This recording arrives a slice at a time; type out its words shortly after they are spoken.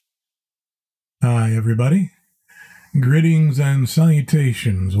Hi, everybody. Greetings and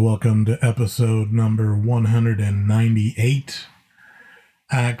salutations. Welcome to episode number 198,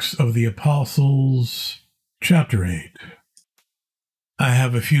 Acts of the Apostles, Chapter 8. I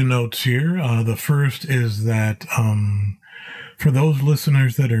have a few notes here. The first is that for those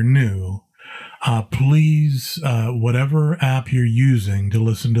listeners that are new, please, whatever app you're using to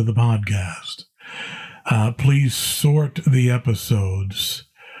listen to the podcast, please sort the episodes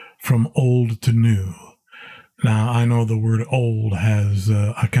from old to new. Now, I know the word old has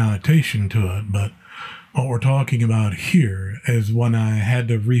a connotation to it, but what we're talking about here is when I had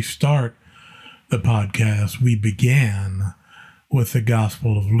to restart the podcast, we began with the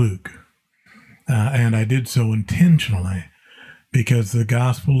Gospel of Luke. And I did so intentionally because the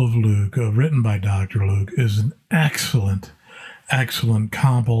Gospel of Luke, written by Dr. Luke, is an excellent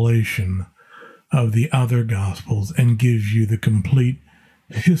compilation of the other Gospels and gives you the complete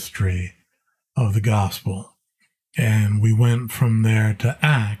history of the Gospel. And we went from there to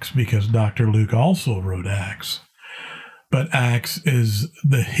Acts because Dr. Luke also wrote Acts. But Acts is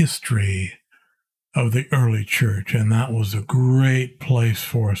the history of the early church, and that was a great place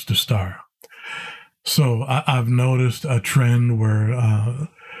for us to start. So I've noticed a trend where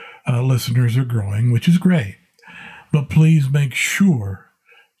listeners are growing, which is great. But please make sure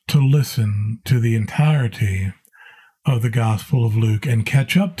to listen to the entirety of the Gospel of Luke and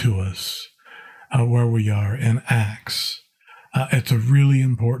catch up to us where we are in Acts. It's a really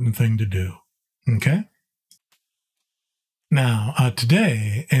important thing to do. Okay? Now,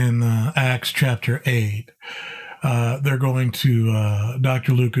 today in Acts chapter 8,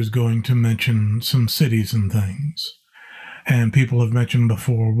 Dr. Luke is going to mention some cities and things. And people have mentioned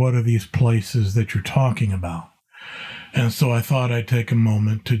before, what are these places that you're talking about? And so I thought I'd take a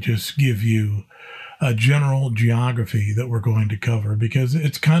moment to just give you a general geography that we're going to cover because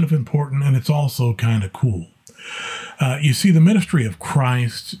it's kind of important and it's also kind of cool. You see, the ministry of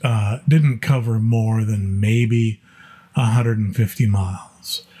Christ didn't cover more than maybe 150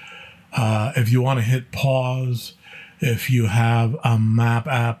 miles. If you want to hit pause, if you have a map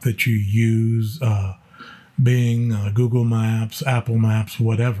app that you use, Bing, Google Maps, Apple Maps,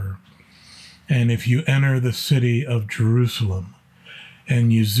 whatever, and if you enter the city of Jerusalem,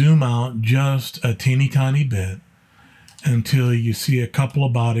 and you zoom out just a teeny tiny bit until you see a couple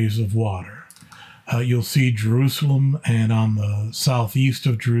of bodies of water. You'll see Jerusalem, and on the southeast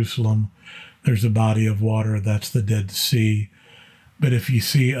of Jerusalem, there's a body of water. That's the Dead Sea. But if you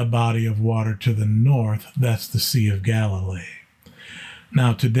see a body of water to the north, that's the Sea of Galilee.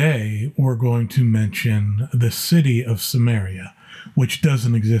 Now today, we're going to mention the city of Samaria, which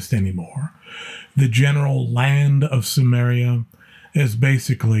doesn't exist anymore. The general land of Samaria is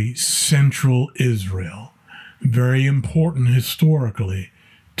basically central Israel, very important historically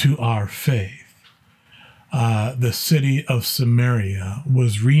to our faith. The city of Samaria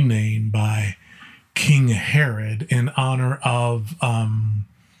was renamed by King Herod in honor of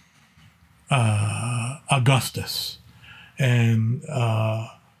Augustus. And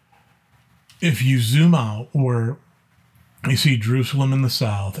if you zoom out where you see Jerusalem in the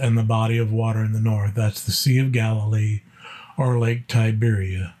south and the body of water in the north, that's the Sea of Galilee, or Lake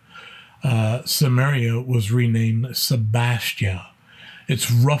Tiberia. Samaria was renamed Sebastia. It's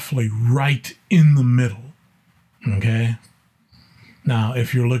roughly right in the middle. Okay? Now,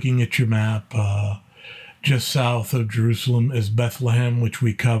 if you're looking at your map, just south of Jerusalem is Bethlehem, which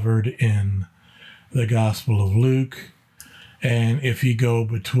we covered in the Gospel of Luke. And if you go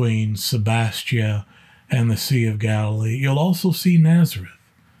between Sebastia and the Sea of Galilee, you'll also see Nazareth.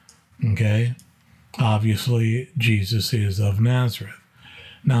 Okay? Obviously, Jesus is of Nazareth.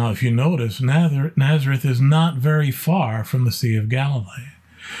 Now, if you notice, Nazareth is not very far from the Sea of Galilee.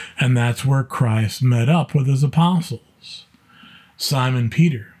 And that's where Christ met up with his apostles. Simon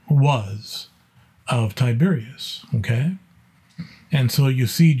Peter was of Tiberias, okay? And so you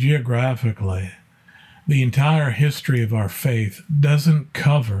see geographically, the entire history of our faith doesn't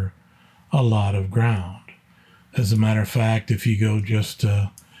cover a lot of ground. As a matter of fact, if you go just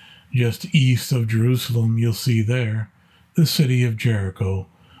east of Jerusalem, you'll see there the city of Jericho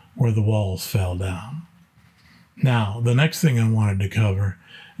where the walls fell down. Now, the next thing I wanted to cover,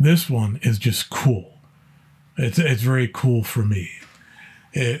 this one is just cool. It's very cool for me.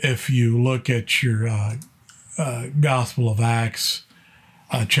 If you look at your Gospel of Acts,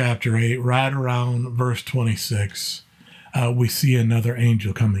 chapter 8, right around verse 26, we see another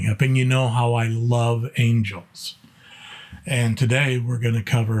angel coming up. And you know how I love angels. And today we're going to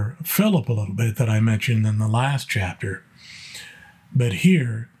cover Phillip a little bit that I mentioned in the last chapter. But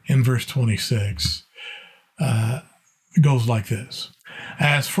here in verse 26, it goes like this.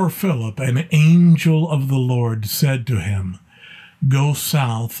 As for Philip, an angel of the Lord said to him, go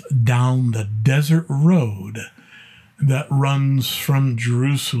south down the desert road that runs from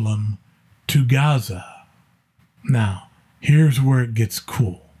Jerusalem to Gaza. Now, here's where it gets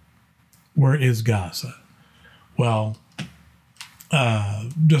cool. Where is Gaza? Well,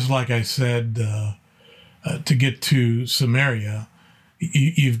 just like I said, to get to Samaria,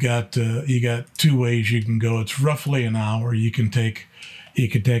 you got two ways you can go. It's roughly an hour. You can take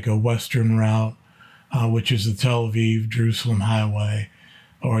a western route, which is the Tel Aviv Jerusalem highway,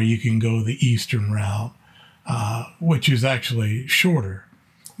 or you can go the eastern route, which is actually shorter,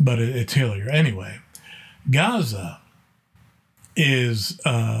 but it's hillier. Anyway, Gaza is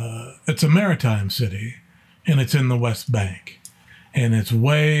it's a maritime city, and it's in the West Bank, and it's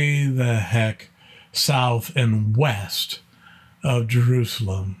way the heck south and west of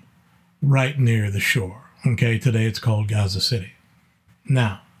Jerusalem, right near the shore. Okay, today it's called Gaza City.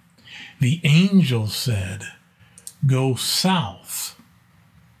 Now, the angel said, go south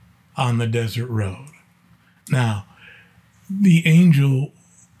on the desert road. Now, the angel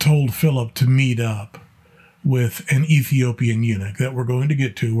told Philip to meet up with an Ethiopian eunuch that we're going to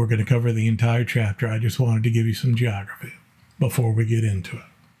get to. We're going to cover the entire chapter. I just wanted to give you some geography before we get into it.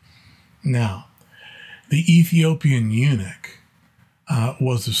 Now, the Ethiopian eunuch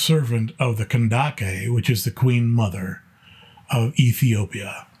was a servant of the Kandake, which is the queen mother of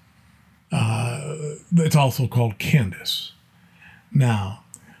Ethiopia. It's also called Candace. Now,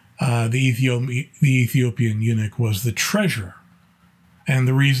 the Ethiopian eunuch was the treasurer. And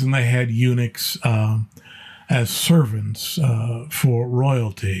the reason they had eunuchs as servants for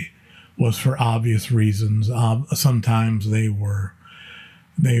royalty was for obvious reasons. Sometimes they were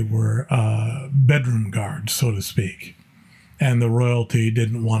bedroom guards, so to speak. And the royalty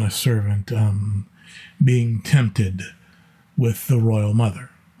didn't want a servant being tempted with the royal mother,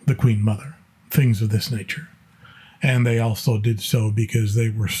 the queen mother, things of this nature. And they also did so because they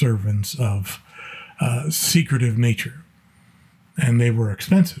were servants of secretive nature, and they were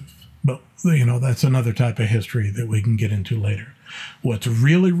expensive. But, that's another type of history that we can get into later. What's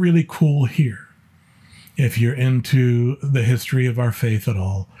really, really cool here, if you're into the history of our faith at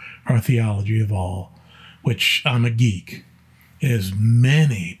all, our theology of all, which I'm a geek, is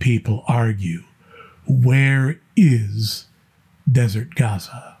many people argue, where is Desert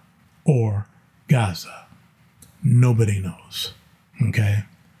Gaza or Gaza? Nobody knows, okay?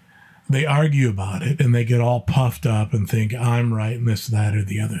 They argue about it, and they get all puffed up and think, I'm right in this, that, or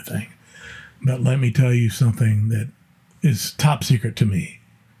the other thing. But let me tell you something that is top secret to me,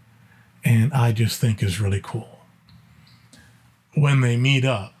 and I just think is really cool. When they meet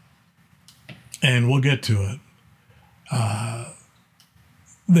up, and we'll get to it,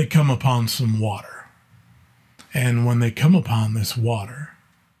 they come upon some water. And when they come upon this water,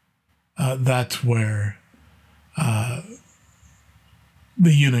 that's where the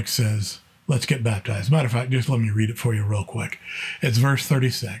eunuch says, let's get baptized. Matter of fact, just let me read it for you real quick. It's verse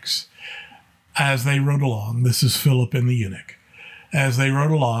 36. As they rode along, this is Philip and the eunuch. As they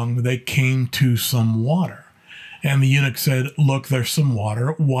rode along, they came to some water. And the eunuch said, look, there's some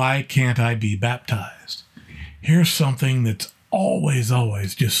water. Why can't I be baptized? Here's something that's always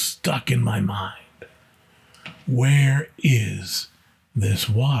just stuck in my mind. Where is this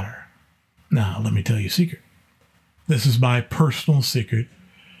water? Now, let me tell you a secret. This is my personal secret.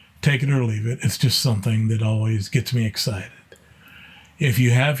 Take it or leave it. It's just something that always gets me excited. If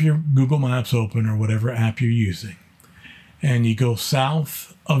you have your Google Maps open or whatever app you're using, and you go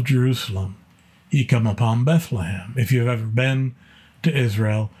south of Jerusalem, you come upon Bethlehem. If you've ever been to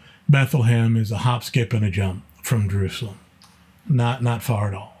Israel, Bethlehem is a hop, skip, and a jump from Jerusalem. Not far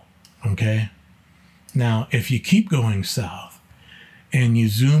at all, okay? Now, if you keep going south and you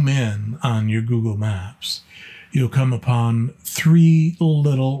zoom in on your Google Maps, you'll come upon 3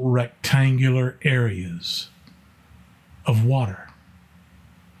 little rectangular areas of water.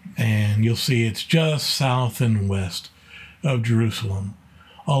 And you'll see it's just south and west of Jerusalem,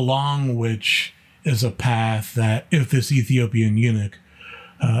 along which is a path that if this Ethiopian eunuch,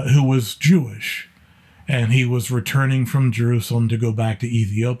 who was Jewish, and he was returning from Jerusalem to go back to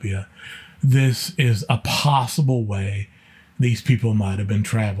Ethiopia, this is a possible way these people might have been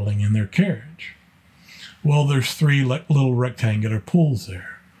traveling in their carriage. Well, there's 3 little rectangular pools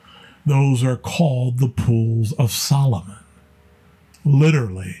there. Those are called the pools of Solomon.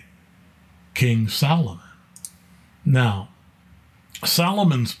 Literally, King Solomon. Now,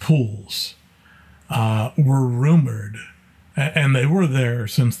 Solomon's pools were rumored, and they were there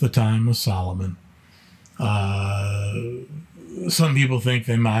since the time of Solomon. Some people think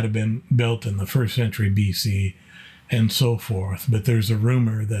they might have been built in the 1st century BC and so forth. But there's a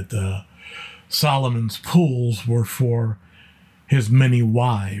rumor that Solomon's pools were for his many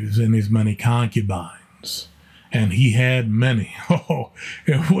wives and his many concubines. And he had many. Oh,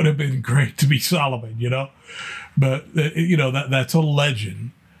 it would have been great to be Solomon, you know. But, you know, that's a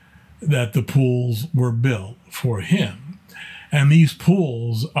legend that the pools were built for him. And these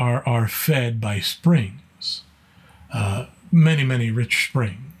pools are fed by springs, many, many rich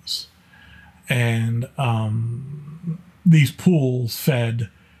springs. And these pools fed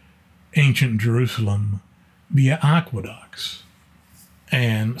ancient Jerusalem via aqueducts.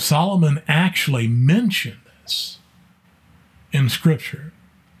 And Solomon actually mentioned this in Scripture.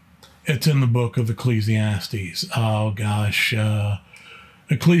 It's in the book of Ecclesiastes. Oh, gosh.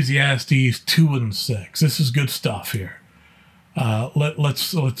 Ecclesiastes 2 and 6. This is good stuff here.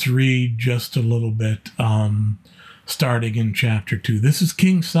 Let's read just a little bit, starting in chapter 2. This is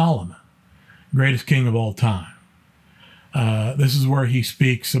King Solomon, greatest king of all time. This is where he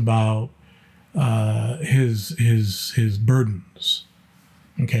speaks about his burdens.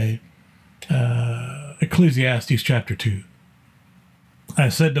 Okay. Ecclesiastes chapter 2. I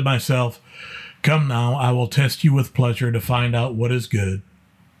said to myself, come now, I will test you with pleasure to find out what is good.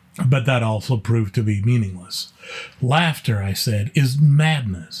 But that also proved to be meaningless. Laughter, I said, is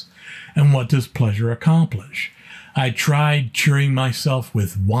madness. And what does pleasure accomplish? I tried cheering myself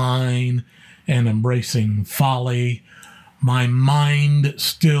with wine and embracing folly, my mind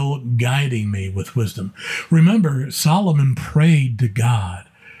still guiding me with wisdom. Remember, Solomon prayed to God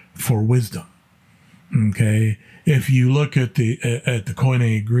for wisdom. Okay, if you look at the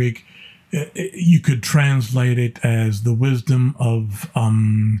Koine Greek, you could translate it as the wisdom of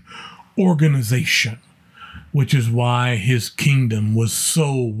organization, which is why his kingdom was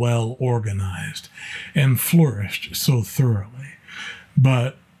so well organized and flourished so thoroughly.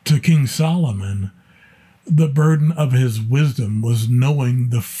 But to King Solomon, the burden of his wisdom was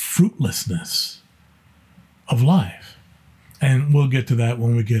knowing the fruitlessness of life. And we'll get to that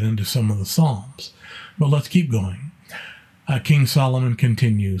when we get into some of the Psalms. But let's keep going. King Solomon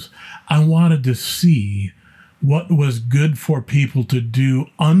continues, I wanted to see what was good for people to do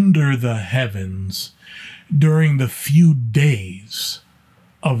under the heavens during the few days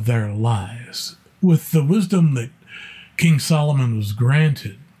of their lives. With the wisdom that King Solomon was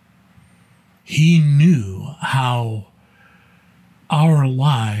granted, he knew how our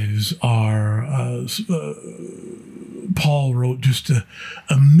lives are, Paul wrote, just a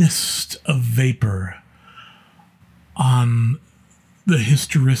mist of vapor on the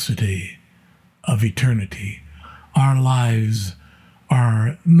historicity of eternity. Our lives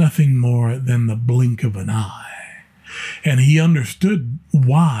are nothing more than the blink of an eye. And he understood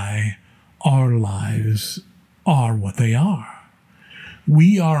why our lives are what they are.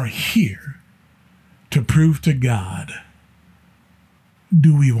 We are here to prove to God,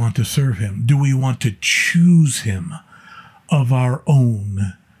 do we want to serve him? Do we want to choose him of our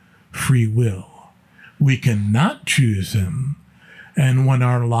own free will? We cannot choose him, and when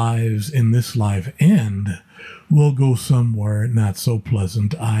our lives in this life end, we'll go somewhere not so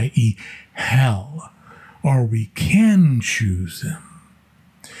pleasant, i.e. hell. Or we can choose him.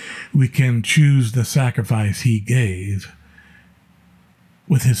 We can choose the sacrifice he gave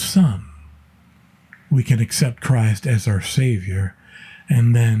with his son. We can accept Christ as our Savior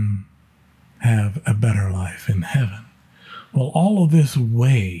and then have a better life in heaven. Well, all of this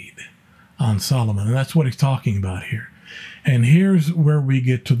weighed on Solomon, and that's what he's talking about here. And here's where we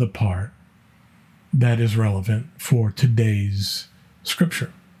get to the part that is relevant for today's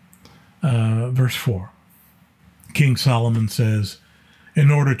scripture. Verse 4. King Solomon says,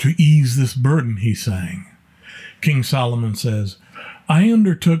 in order to ease this burden, he's saying, King Solomon says, I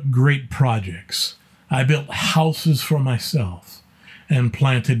undertook great projects. I built houses for myself and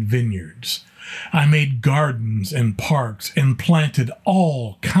planted vineyards. I made gardens and parks and planted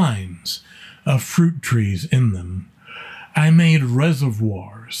all kinds of fruit trees in them. I made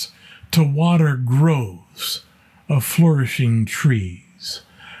reservoirs to water groves of flourishing trees.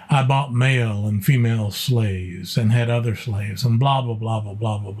 I bought male and female slaves and had other slaves and blah, blah, blah, blah,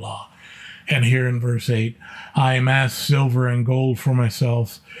 blah, blah, blah. And here in verse 8, I amassed silver and gold for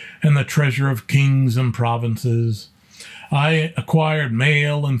myself and the treasure of kings and provinces. I acquired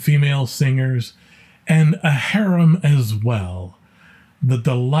male and female singers and a harem as well, the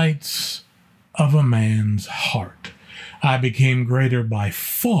delights of a man's heart. I became greater by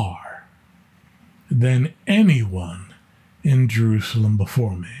far than anyone in Jerusalem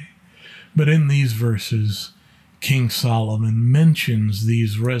before me. But in these verses, King Solomon mentions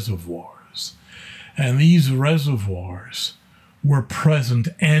these reservoirs. And these reservoirs were present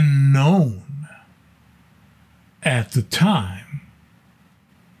and known at the time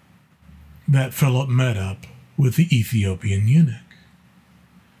that Philip met up with the Ethiopian eunuch.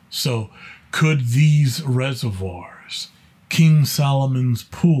 So could these reservoirs, King Solomon's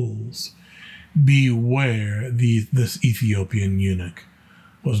pools, be where this Ethiopian eunuch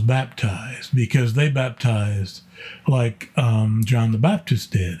was baptized? Because they baptized like John the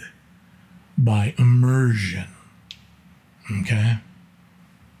Baptist did, by immersion. Okay?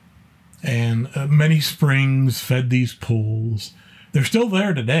 And many springs fed these pools. They're still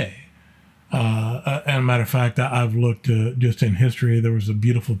there today. And a matter of fact, I've looked just in history. There was a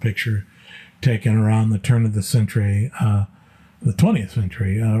beautiful picture taken around the turn of the century, the 20th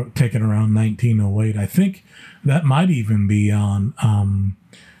century, taken around 1908. I think that might even be on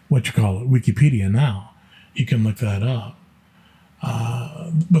Wikipedia now. You can look that up.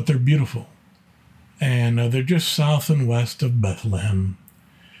 But they're beautiful. And they're just south and west of Bethlehem.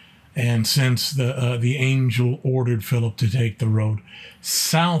 And since the angel ordered Philip to take the road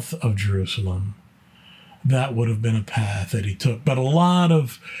south of Jerusalem, that would have been a path that he took. But a lot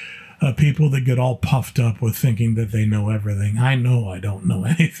of people that get all puffed up with thinking that they know everything. I know I don't know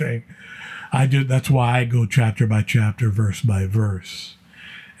anything. That's why I go chapter by chapter, verse by verse,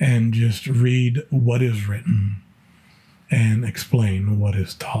 and just read what is written and explain what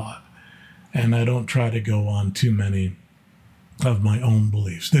is taught. And I don't try to go on too many of my own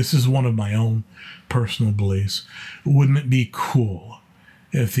beliefs. This is one of my own personal beliefs. Wouldn't it be cool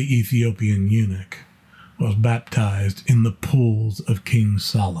if the Ethiopian eunuch was baptized in the pools of King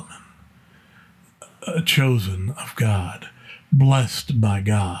Solomon, chosen of God, blessed by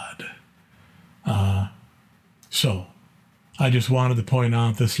God? So I just wanted to point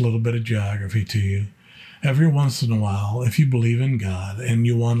out this little bit of geography to you. Every once in a while, if you believe in God and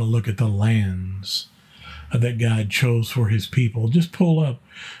you want to look at the lands that God chose for his people, just pull up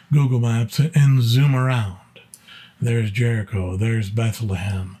Google Maps and zoom around. There's Jericho, there's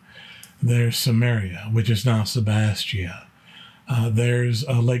Bethlehem, there's Samaria, which is now Sebastia. There's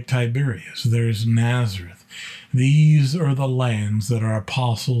Lake Tiberias, there's Nazareth. These are the lands that our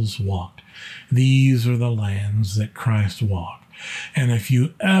apostles walked. These are the lands that Christ walked. And if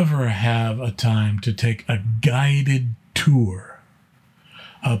you ever have a time to take a guided tour,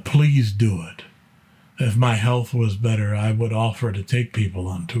 please do it. If my health was better, I would offer to take people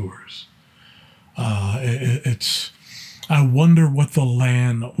on tours. I wonder what the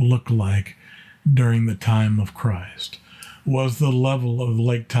land looked like during the time of Christ. Was the level of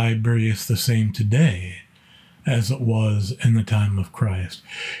Lake Tiberias the same today as it was in the time of Christ?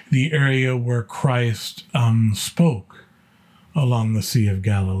 The area where Christ spoke along the Sea of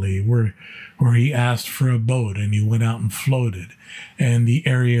Galilee, where he asked for a boat and he went out and floated, and the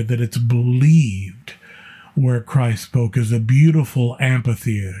area that it's believed where Christ spoke is a beautiful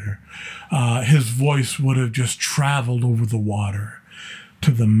amphitheater. His voice would have just traveled over the water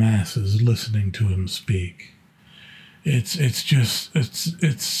to the masses listening to him speak.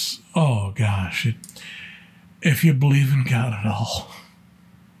 Oh gosh. If you believe in God at all,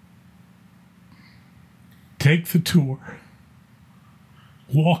 take the tour.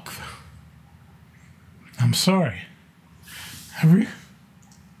 Walk. I'm sorry.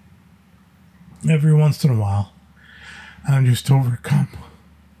 Every once in a while, I'm just overcome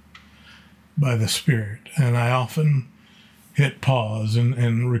by the Spirit. And I often hit pause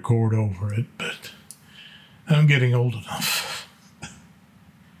and record over it, but I'm getting old enough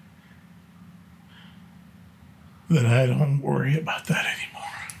that I don't worry about that anymore.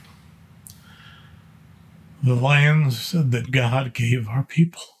 The lands that God gave our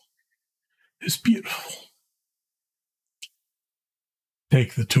people is beautiful.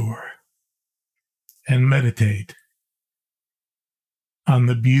 Take the tour and meditate on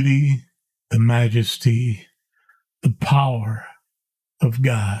the beauty, the majesty, the power of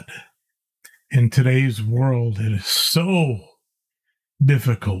God. In today's world, it is so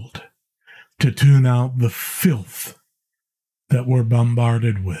difficult to tune out the filth that we're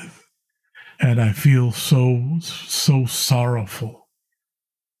bombarded with. And I feel so sorrowful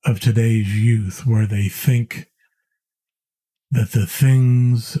of today's youth, where they think that the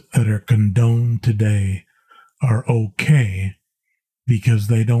things that are condoned today are okay because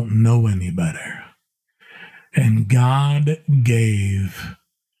they don't know any better. And God gave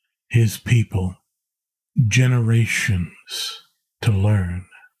his people generations to learn.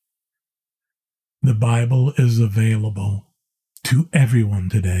 The Bible is available to everyone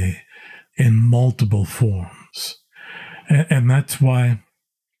today in multiple forms. And that's why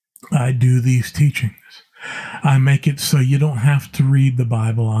I do these teachings. I make it so you don't have to read the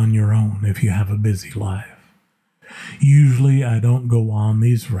Bible on your own if you have a busy life. Usually I don't go on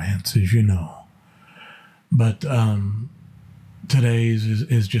these rants, as you know. But today's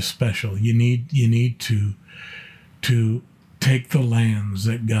is just special. You need to take the lands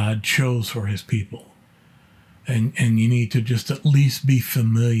that God chose for his people. And you need to just at least be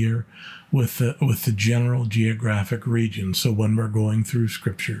familiar with the general geographic region. So when we're going through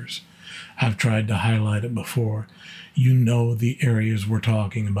scriptures, I've tried to highlight it before, you know the areas we're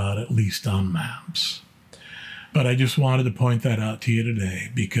talking about, at least on maps. But I just wanted to point that out to you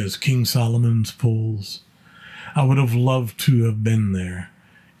today, because King Solomon's pools, I would have loved to have been there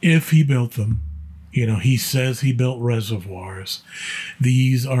if he built them. You know, he says he built reservoirs.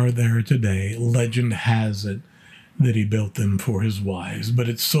 These are there today. Legend has it that he built them for his wives. But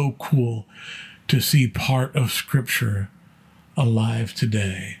it's so cool to see part of Scripture alive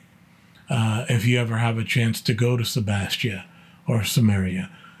today. If you ever have a chance to go to Sebastia or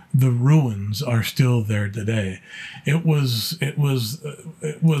Samaria, the ruins are still there today. It was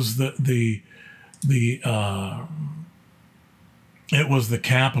the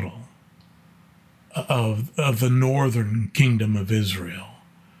capital of the northern kingdom of Israel,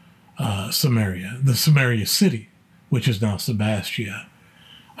 Samaria, the Samaria city, which is now Sebastia.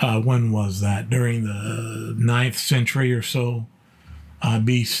 When was that? During the 9th century or so,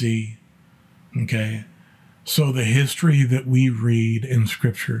 BC. Okay. So the history that we read in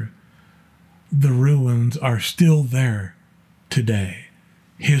Scripture, the ruins are still there today.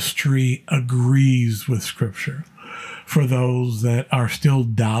 History agrees with Scripture. For those that are still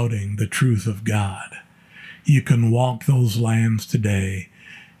doubting the truth of God, you can walk those lands today.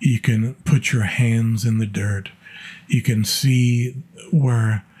 You can put your hands in the dirt. You can see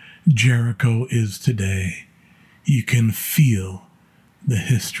where Jericho is today. You can feel the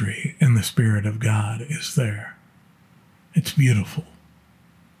history, and the Spirit of God is there. It's beautiful.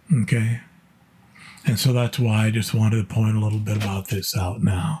 Okay? And so that's why I just wanted to point a little bit about this out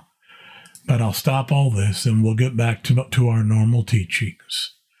now. But I'll stop all this, and we'll get back to our normal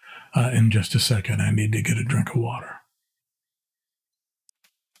teachings in just a second. I need to get a drink of water.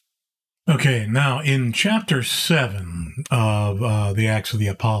 Okay, now in chapter 7 of the Acts of the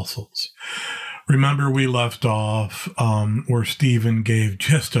Apostles, remember we left off where Stephen gave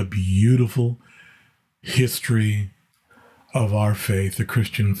just a beautiful history of our faith, the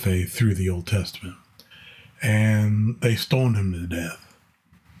Christian faith, through the Old Testament. And they stoned him to death.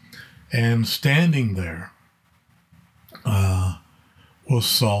 And standing there was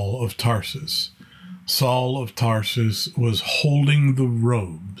Saul of Tarsus. Saul of Tarsus was holding the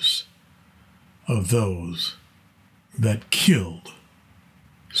robes of those that killed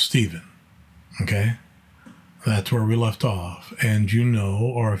Stephen. Okay? That's where we left off. And you know,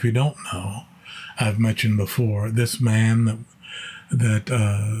 or if you don't know, I've mentioned before, this man that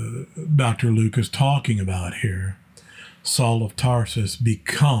Dr. Luke is talking about here, Saul of Tarsus,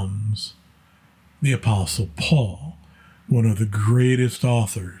 becomes the Apostle Paul, one of the greatest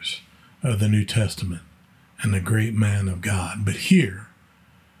authors of the New Testament and a great man of God. But here,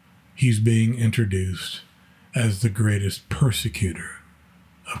 he's being introduced as the greatest persecutor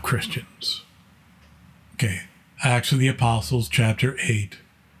of Christians. Okay, Acts of the Apostles, chapter 8,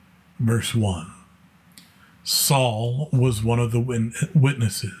 verse 1. Saul was one of the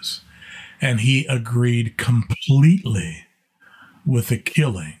witnesses, and he agreed completely with the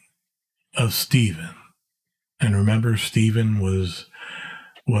killing of Stephen. And remember, Stephen was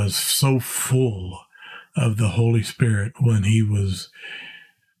so full of the Holy Spirit when he was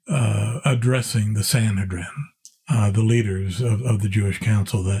addressing the Sanhedrin, the leaders of the Jewish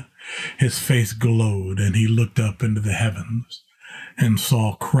council, that his face glowed and he looked up into the heavens and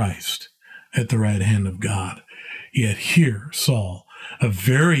saw Christ at the right hand of God. Yet here, Saul, a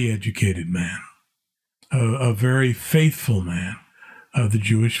very educated man, a very faithful man of the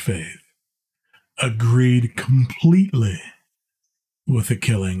Jewish faith, agreed completely with the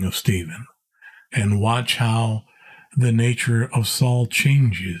killing of Stephen. And watch how the nature of Saul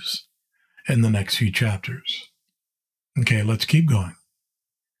changes in the next few chapters. Okay, let's keep going.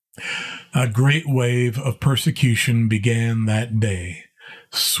 A great wave of persecution began that day,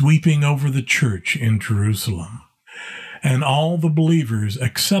 sweeping over the church in Jerusalem. And all the believers,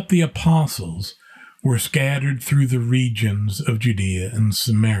 except the apostles, were scattered through the regions of Judea and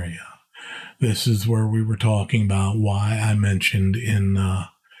Samaria. This is where we were talking about why I mentioned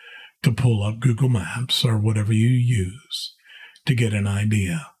to pull up Google Maps or whatever you use to get an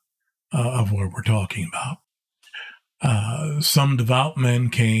idea of what we're talking about. Some devout men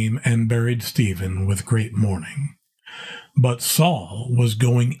came and buried Stephen with great mourning. But Saul was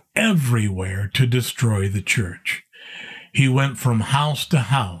going everywhere to destroy the church. He went from house to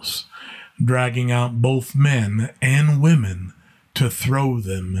house, dragging out both men and women to throw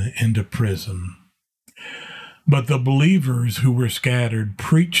them into prison. But the believers who were scattered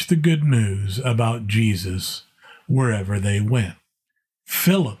preached the good news about Jesus wherever they went.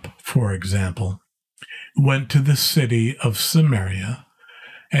 Philip, for example, went to the city of Samaria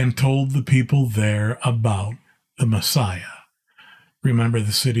and told the people there about the Messiah. Remember,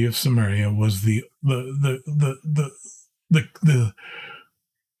 the city of Samaria was the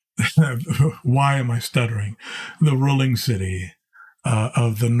why am I stuttering? The ruling city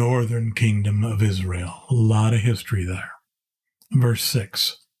of the northern kingdom of Israel. A lot of history there. Verse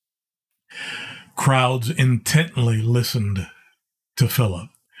 6. Crowds intently listened to Philip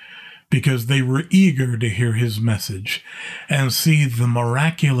because they were eager to hear his message and see the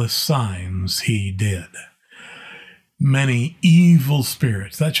miraculous signs he did. Many evil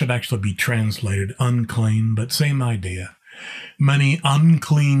spirits, that should actually be translated unclean, but same idea. Many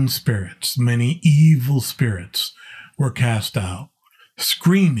unclean spirits, many evil spirits were cast out,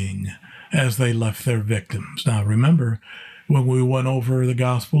 screaming as they left their victims. Now remember, when we went over the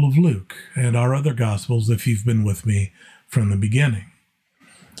Gospel of Luke and our other Gospels, if you've been with me from the beginning,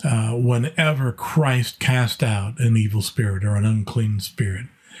 whenever Christ cast out an evil spirit or an unclean spirit,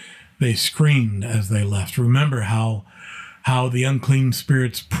 they screamed as they left. Remember how the unclean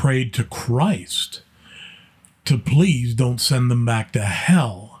spirits prayed to Christ to please don't send them back to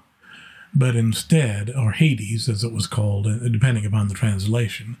hell, but instead, or Hades as it was called, depending upon the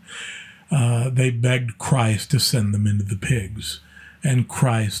translation, they begged Christ to send them into the pigs. And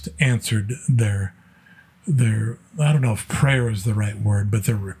Christ answered their I don't know if prayer is the right word, but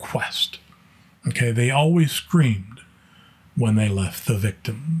their request. Okay, they always screamed when they left the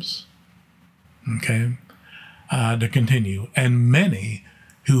victims. Okay, to continue. And many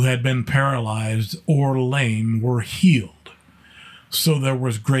who had been paralyzed or lame were healed. So there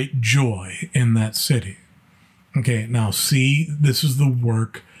was great joy in that city. Okay, now see, this is the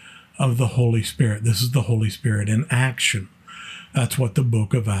work of the Holy Spirit. This is the Holy Spirit in action. That's what the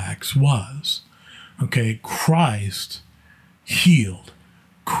book of Acts was. Okay, Christ healed.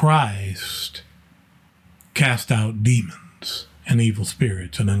 Christ cast out demons and evil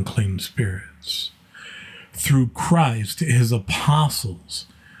spirits and unclean spirits. Through Christ, his apostles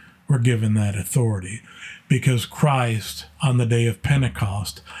were given that authority because Christ, on the day of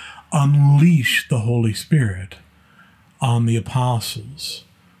Pentecost, unleashed the Holy Spirit on the apostles.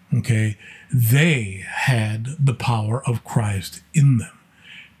 Okay, they had the power of Christ in them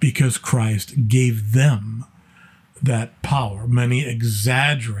because Christ gave them that power. Many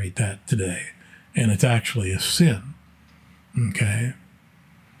exaggerate that today, and it's actually a sin. Okay.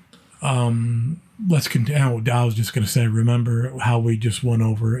 Let's continue. I was just going to say, remember how we just went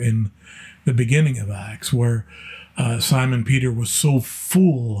over in the beginning of Acts, where Simon Peter was so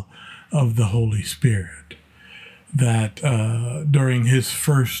full of the Holy Spirit that during his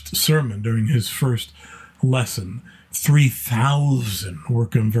first sermon, during his first lesson, 3,000 were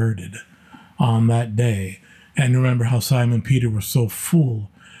converted on that day. And remember how Simon Peter was so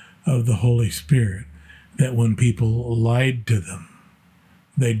full of the Holy Spirit that when people lied to them,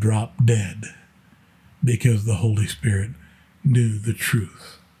 they dropped dead because the Holy Spirit knew the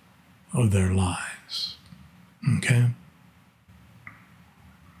truth of their lies. Okay?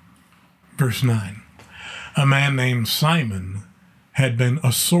 Verse 9. A man named Simon had been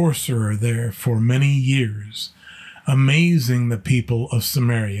a sorcerer there for many years, amazing the people of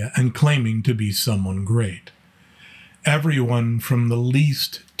Samaria and claiming to be someone great. Everyone from the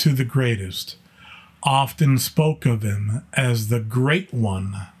least to the greatest often spoke of him as the Great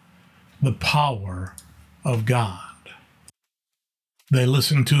One, the power of God. They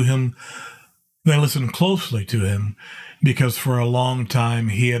listened to him, they listened closely to him because for a long time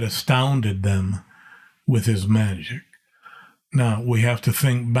he had astounded them with his magic. Now, we have to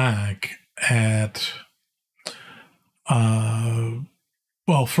think back at,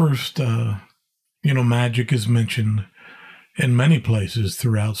 first, magic is mentioned in many places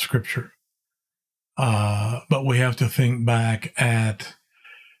throughout Scripture. But we have to think back at,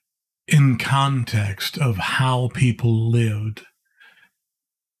 in context of how people lived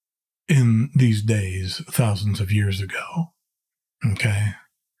in these days, thousands of years ago. Okay?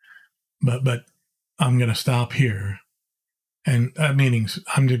 But I'm going to stop here. And meaning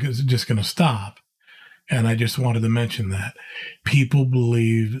I'm just going to stop. And I just wanted to mention that people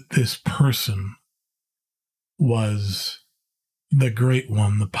believed this person was the Great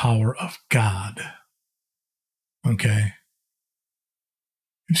One, the power of God. Okay?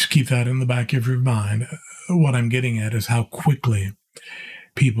 Just keep that in the back of your mind. What I'm getting at is how quickly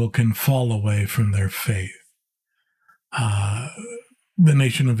people can fall away from their faith. The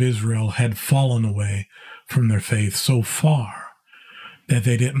nation of Israel had fallen away from their faith so far that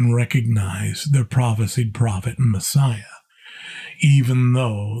they didn't recognize their prophesied prophet and Messiah, even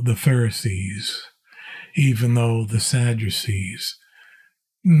though the Pharisees, even though the Sadducees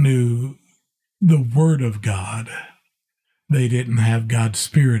knew the Word of God. They didn't have God's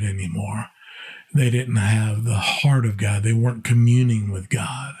Spirit anymore. They didn't have the heart of God. They weren't communing with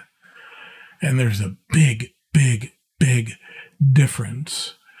God. And there's a big, big, big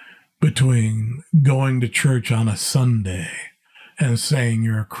difference between going to church on a Sunday and saying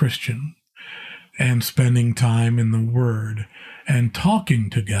you're a Christian and spending time in the Word and talking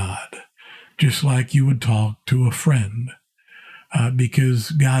to God just like you would talk to a friend,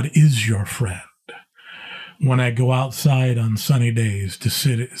 because God is your friend. When I go outside on sunny days to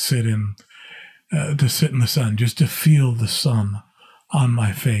sit in the sun, just to feel the sun on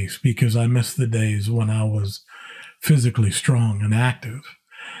my face, because I miss the days when I was physically strong and active,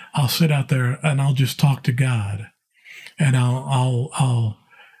 I'll sit out there and I'll just talk to God, and I'll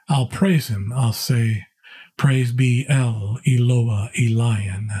praise Him. I'll say, "Praise be El Eloah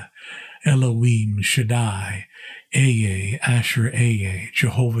Elion, Elohim Shaddai, Eye Asher Eye,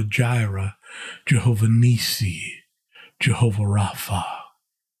 Jehovah Jireh, Jehovah Nisi, Jehovah Rapha."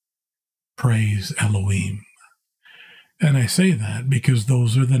 Praise Elohim. And I say that because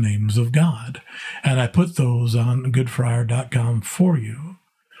those are the names of God. And I put those on goodfriar.com for you.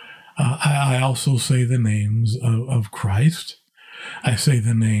 I also say the names of Christ. I say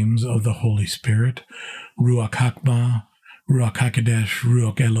the names of the Holy Spirit, Ruach Hakma, Ruach HaKodesh,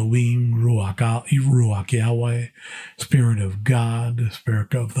 Ruach Elohim, Ruach Yahweh, Spirit of God,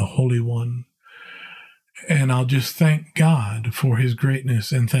 Spirit of the Holy One. And I'll just thank God for His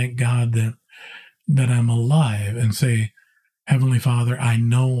greatness and thank God that I'm alive, and say, "Heavenly Father, I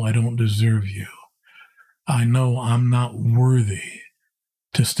know I don't deserve you. I know I'm not worthy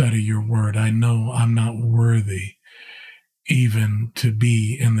to study your word. I know I'm not worthy even to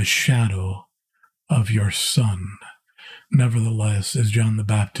be in the shadow of your Son. Nevertheless, as John the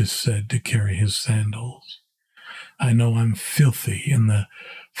Baptist said, to carry his sandals. I know I'm filthy in the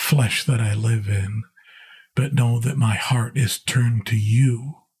flesh that I live in, but know that my heart is turned to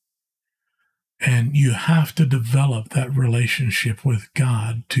you." And you have to develop that relationship with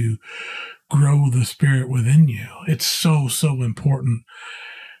God to grow the Spirit within you. It's so, so important.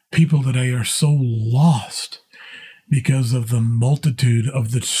 People today are so lost because of the multitude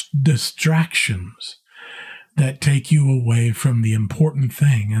of the distractions that take you away from the important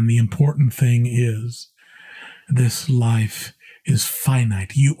thing. And the important thing is, this life is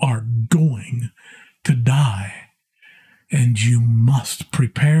finite. You are going to die, and you must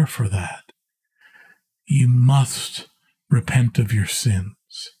prepare for that. You must repent of your sins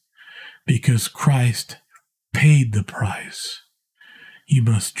because Christ paid the price. You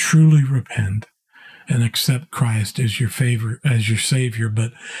must truly repent and accept Christ as your Savior,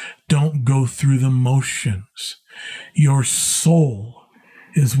 but don't go through the motions. Your soul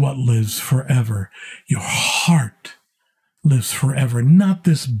is what lives forever. Your heart lives forever, not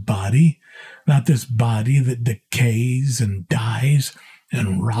this body that decays and dies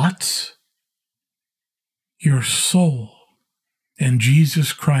and rots. Your soul. And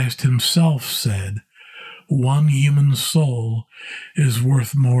Jesus Christ Himself said, one human soul is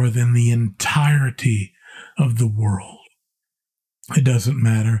worth more than the entirety of the world. It doesn't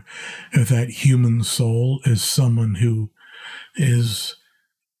matter if that human soul is someone who is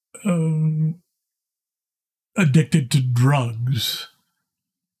addicted to drugs,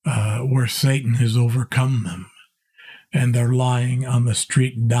 where Satan has overcome them, and they're lying on the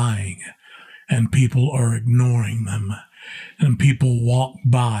street dying, and people are ignoring them, and people walk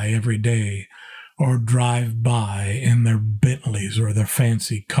by every day or drive by in their Bentleys or their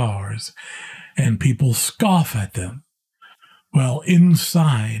fancy cars, and people scoff at them. Well,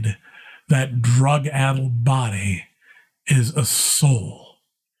 inside that drug-addled body is a soul,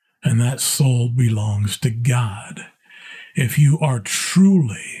 and that soul belongs to God. If you are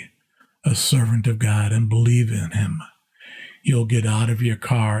truly a servant of God and believe in Him, you'll get out of your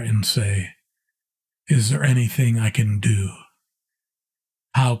car and say, "Is there anything I can do?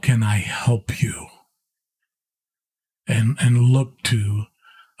 How can I help you?" And look to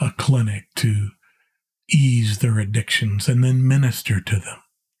a clinic to ease their addictions, and then minister to them.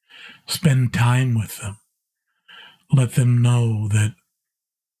 Spend time with them. Let them know that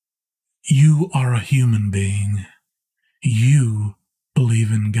you are a human being. You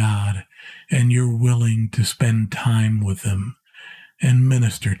believe in God, and you're willing to spend time with them and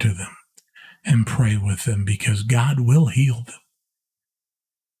minister to them and pray with them, because God will heal them.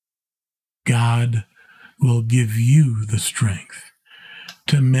 God will give you the strength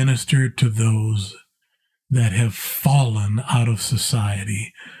to minister to those that have fallen out of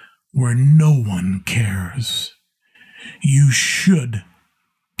society where no one cares. You should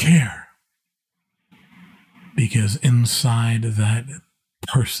care, because inside that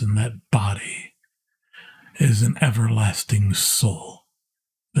person, that body, is an everlasting soul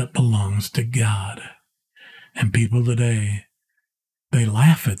that belongs to God. And people today, they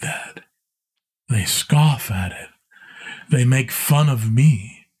laugh at that. They scoff at it. They make fun of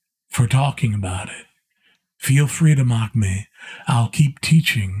me for talking about it. Feel free to mock me. I'll keep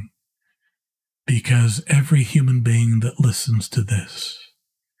teaching, because every human being that listens to this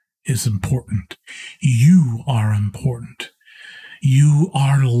is important. You are important. You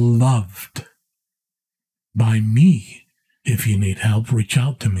are loved by me. If you need help, reach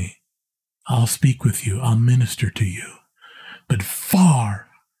out to me. I'll speak with you. I'll minister to you. But far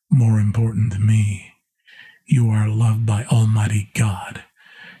more important to me, you are loved by Almighty God.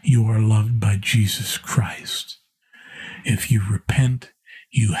 You are loved by Jesus Christ. If you repent,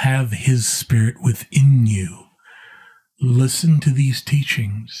 you have His Spirit within you. Listen to these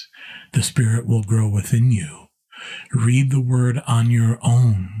teachings. The Spirit will grow within you. Read the Word on your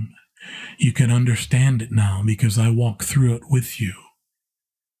own. You can understand it now because I walk through it with you.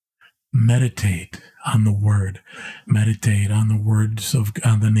 Meditate on the Word. Meditate on the words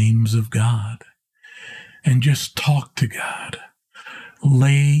on the names of God. And just talk to God.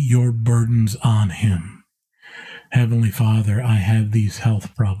 Lay your burdens on Him. Heavenly Father, I have these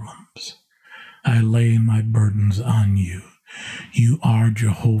health problems. I lay my burdens on you. You are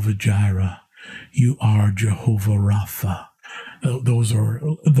Jehovah Jireh. You are Jehovah Rapha. Those are,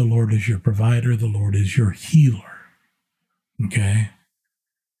 the Lord is your provider. The Lord is your healer. Okay?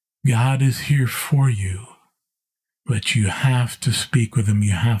 God is here for you, but you have to speak with Him.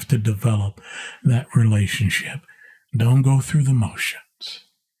 You have to develop that relationship. Don't go through the motions.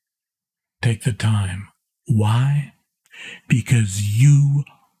 Take the time. Why? Because you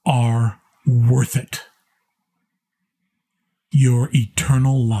are worth it. Your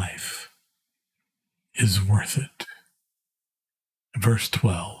eternal life is worth it. Verse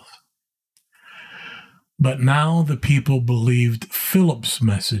 12. But now the people believed Philip's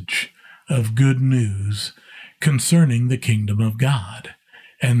message of good news concerning the kingdom of God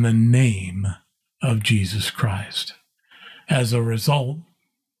and the name of Jesus Christ. As a result,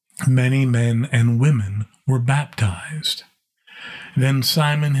 many men and women were baptized. Then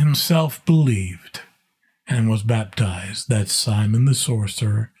Simon himself believed and was baptized. That's Simon the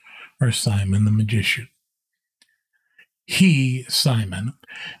sorcerer, or Simon the magician. He, Simon,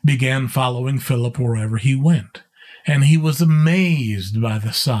 began following Philip wherever he went, and he was amazed by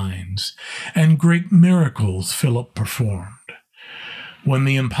the signs and great miracles Philip performed. When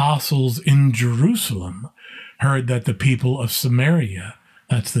the apostles in Jerusalem heard that the people of Samaria,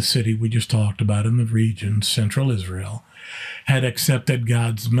 that's the city we just talked about in the region, central Israel, had accepted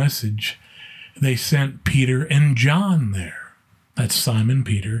God's message, they sent Peter and John there. That's Simon,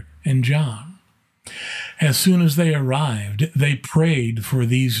 Peter, and John. As soon as they arrived, they prayed for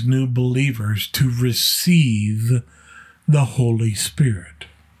these new believers to receive the Holy Spirit.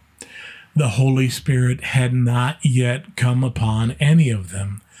 The Holy Spirit had not yet come upon any of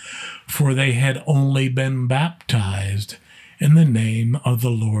them, for they had only been baptized in the name of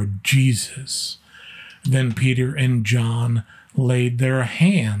the Lord Jesus. Then Peter and John laid their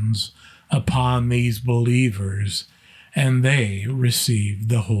hands upon these believers, and they received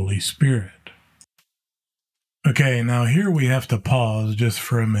the Holy Spirit. Okay, now here we have to pause just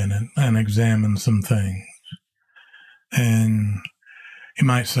for a minute and examine some things. And you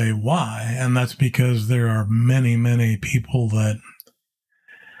might say, why? And that's because there are many, many people that,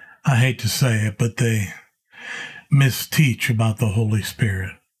 I hate to say it, but they misteach about the Holy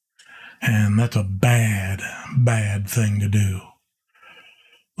Spirit. And that's a bad, bad thing to do.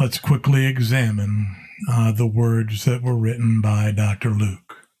 Let's quickly examine the words that were written by Dr.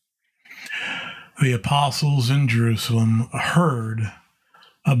 Luke. The apostles in Jerusalem heard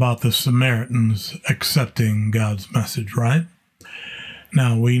about the Samaritans accepting God's message, right?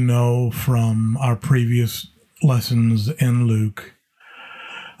 Now, we know from our previous lessons in Luke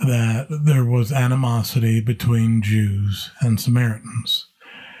that there was animosity between Jews and Samaritans.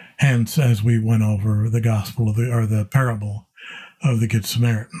 Hence, as we went over the gospel of the parable of the Good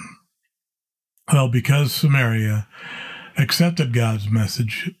Samaritan. Well, because Samaria accepted God's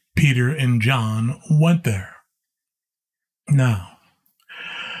message, Peter and John went there. Now,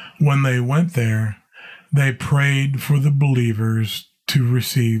 when they went there, they prayed for the believers to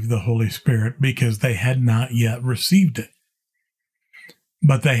receive the Holy Spirit because they had not yet received it.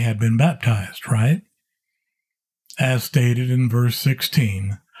 But they had been baptized, right? As stated in verse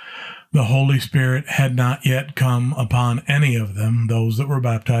 16, The Holy Spirit had not yet come upon any of them, those that were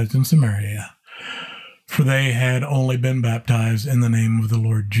baptized in Samaria, for they had only been baptized in the name of the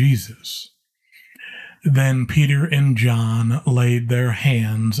Lord Jesus. Then Peter and John laid their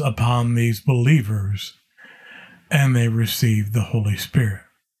hands upon these believers, and they received the Holy Spirit.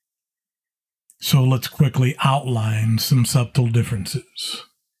 So let's quickly outline some subtle differences.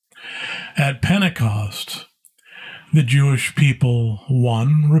 At Pentecost, the Jewish people,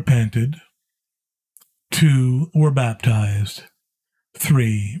 1, repented, 2, were baptized,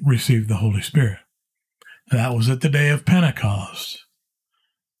 3, received the Holy Spirit. That was at the day of Pentecost,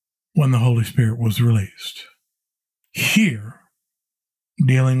 when the Holy Spirit was released. Here,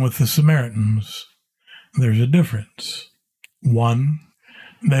 dealing with the Samaritans, there's a difference. 1,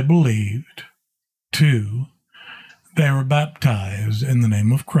 they believed. 2, they were baptized in the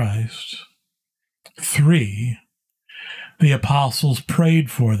name of Christ. 3, the apostles prayed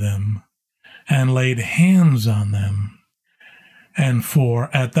for them and laid hands on them. And 4,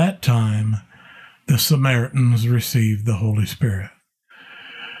 at that time, the Samaritans received the Holy Spirit.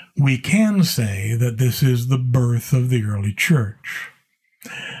 We can say that this is the birth of the early church.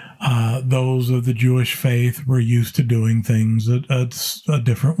 Those of the Jewish faith were used to doing things a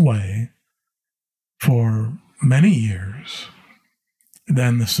different way for many years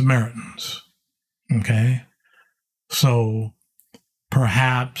than the Samaritans. Okay? So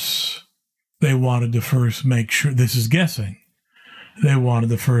perhaps they wanted to first make sure, this is guessing, they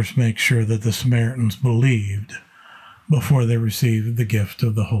wanted to first make sure that the Samaritans believed before they received the gift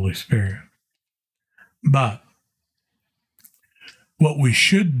of the Holy Spirit. But what we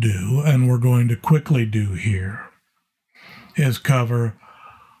should do, and we're going to quickly do here, is cover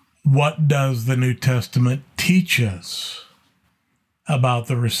what does the New Testament teach us about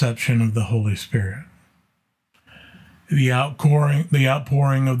the reception of the Holy Spirit. The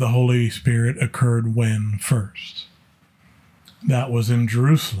outpouring of the Holy Spirit occurred when first? That was in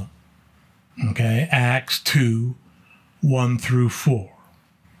Jerusalem. Okay, Acts 2, 1 through 4.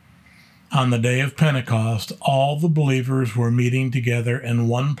 On the day of Pentecost, all the believers were meeting together in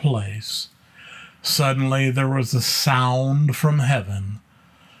one place. Suddenly there was a sound from heaven,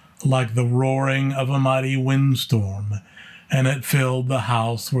 like the roaring of a mighty windstorm, and it filled the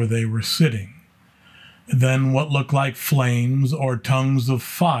house where they were sitting. Then what looked like flames or tongues of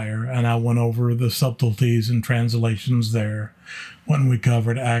fire, and I went over the subtleties and translations there when we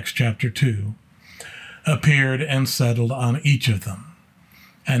covered Acts chapter 2, appeared and settled on each of them.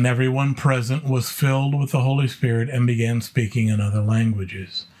 And everyone present was filled with the Holy Spirit and began speaking in other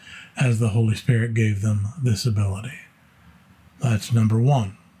languages, as the Holy Spirit gave them this ability. That's number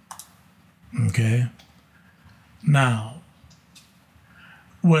 1. Okay? Now,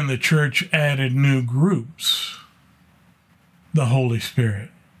 when the church added new groups, the Holy Spirit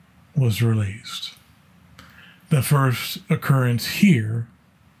was released. The first occurrence here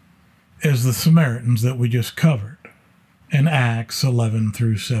is the Samaritans that we just covered in Acts 11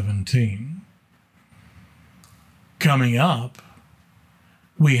 through 17. Coming up,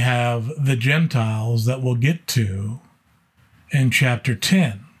 we have the Gentiles that we'll get to in chapter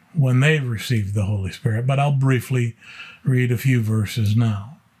 10 when they received the Holy Spirit, but I'll briefly read a few verses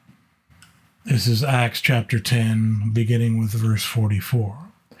now. This is Acts chapter 10, beginning with verse 44.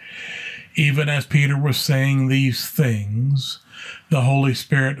 Even as Peter was saying these things, the Holy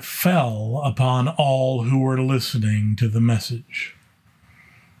Spirit fell upon all who were listening to the message.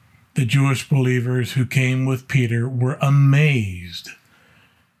 The Jewish believers who came with Peter were amazed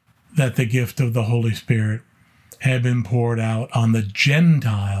that the gift of the Holy Spirit had been poured out on the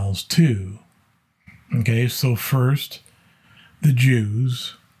Gentiles too. Okay, so first, the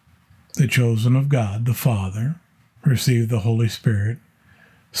Jews, the chosen of God, the Father, received the Holy Spirit.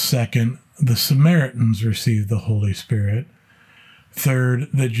 Second, the Samaritans received the Holy Spirit. Third,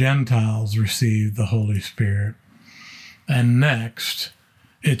 the Gentiles received the Holy Spirit. And next,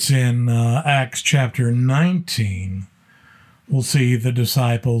 it's in Acts chapter 19, we'll see the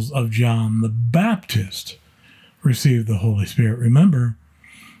disciples of John the Baptist receive the Holy Spirit. Remember,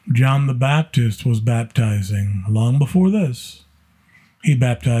 John the Baptist was baptizing long before this. He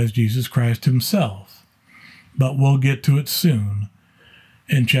baptized Jesus Christ himself. But we'll get to it soon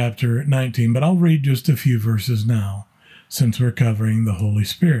in chapter 19. But I'll read just a few verses now, since we're covering the Holy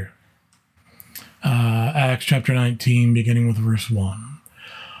Spirit. Acts chapter 19, beginning with verse 1.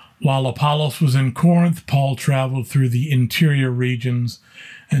 While Apollos was in Corinth, Paul traveled through the interior regions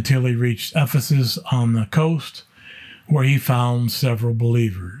until he reached Ephesus on the coast, where he found several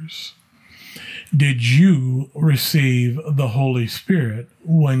believers. Did you receive the Holy Spirit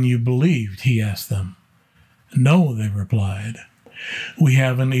when you believed? He asked them. No, they replied. We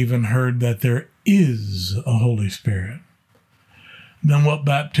haven't even heard that there is a Holy Spirit. Then what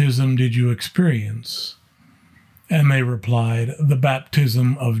baptism did you experience? And they replied, the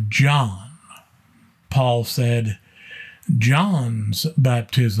baptism of John. Paul said, John's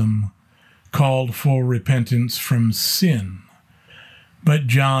baptism called for repentance from sin, but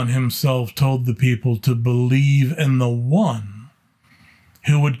John himself told the people to believe in the one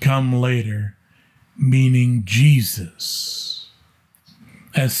who would come later, meaning Jesus.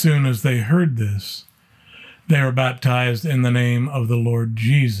 As soon as they heard this, they were baptized in the name of the Lord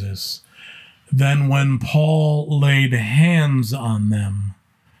Jesus. Then when Paul laid hands on them,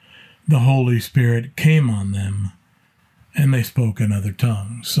 the Holy Spirit came on them, and they spoke in other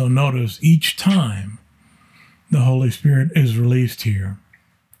tongues. So notice each time the Holy Spirit is released here,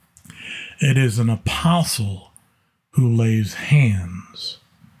 it is an apostle who lays hands,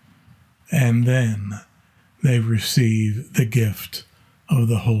 and then they receive the gift of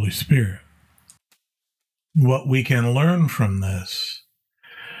the Holy Spirit. What we can learn from this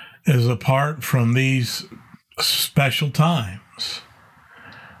is, apart from these special times,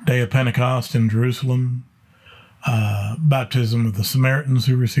 Day of Pentecost in Jerusalem, baptism of the Samaritans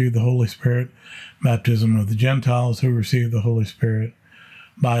who received the Holy Spirit, baptism of the Gentiles who received the Holy Spirit,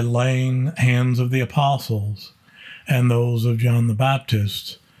 by laying hands of the apostles and those of John the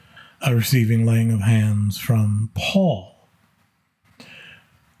Baptist, receiving laying of hands from Paul.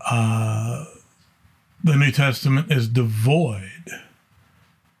 The New Testament is devoid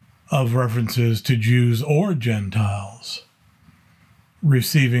of references to Jews or Gentiles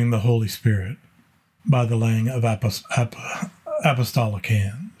receiving the Holy Spirit by the laying of apostolic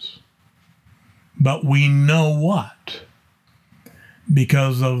hands. But we know what?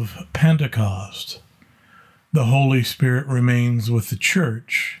 Because of Pentecost, the Holy Spirit remains with the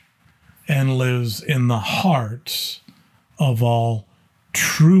church and lives in the hearts of all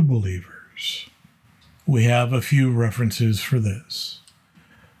true believers. We have a few references for this.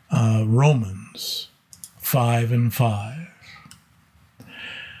 Romans 5:5.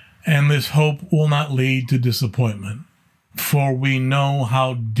 And this hope will not lead to disappointment, for we know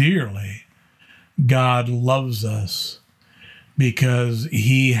how dearly God loves us, because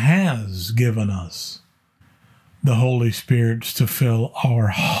he has given us the Holy Spirit to fill our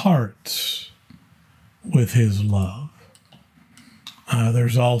hearts with his love.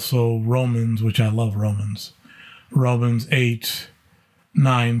 There's also Romans, which I love Romans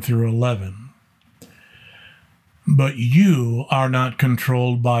 8:9-11. But you are not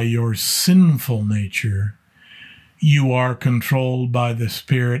controlled by your sinful nature. You are controlled by the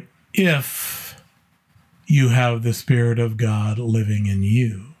Spirit if you have the Spirit of God living in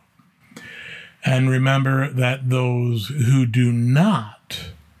you. And remember that those who do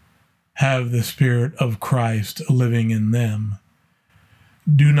not have the Spirit of Christ living in them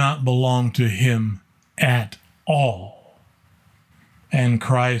do not belong to him at all. And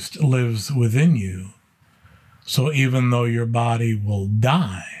Christ lives within you. So even though your body will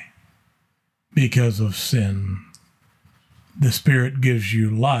die because of sin, the Spirit gives you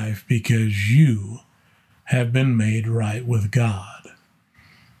life because you have been made right with God.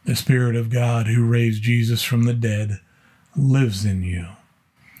 The Spirit of God who raised Jesus from the dead lives in you.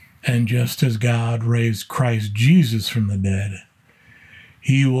 And just as God raised Christ Jesus from the dead,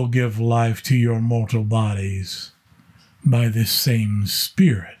 he will give life to your mortal bodies by this same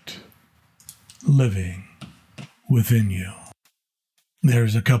Spirit living within you.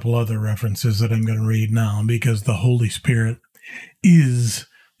 There's a couple other references that I'm going to read now, because the Holy Spirit is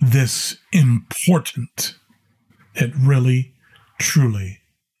this important. It really, truly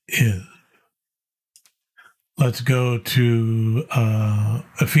is. Let's go to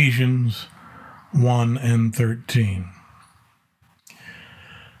Ephesians 1:13.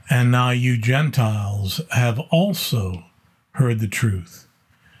 And now you Gentiles have also heard the truth,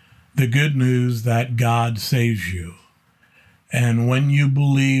 the good news that God saves you. And when you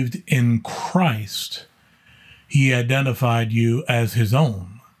believed in Christ, he identified you as his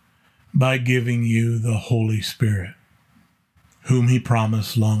own by giving you the Holy Spirit, whom he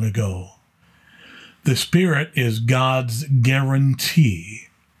promised long ago. The Spirit is God's guarantee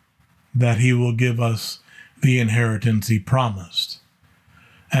that he will give us the inheritance he promised,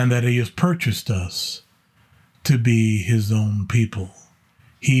 and that he has purchased us to be his own people.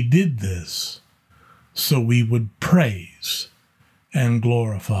 He did this so we would praise and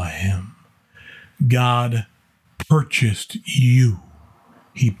glorify him. God purchased you.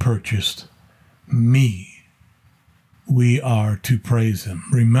 He purchased me. We are to praise him.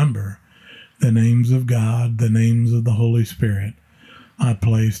 Remember, the names of God, the names of the Holy Spirit, I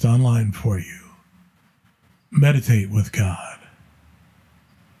placed online for you. Meditate with God.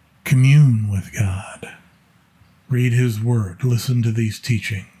 Commune with God. Read his word. Listen to these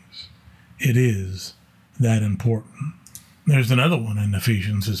teachings. It is that important. There's another one in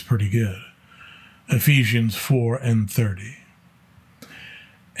Ephesians that's pretty good. Ephesians 4:30.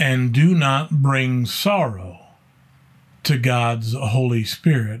 And do not bring sorrow to God's Holy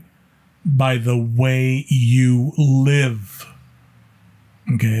Spirit by the way you live.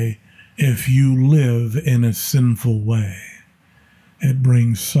 Okay? If you live in a sinful way, it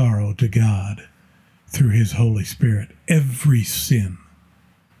brings sorrow to God through his Holy Spirit. Every sin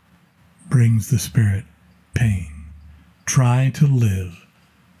brings the Spirit pain. Try to live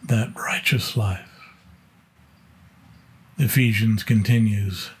that righteous life. Ephesians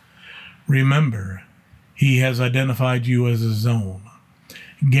continues, remember, he has identified you as his own,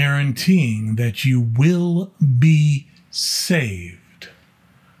 guaranteeing that you will be saved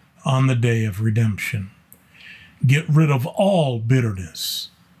on the day of redemption. Get rid of all bitterness,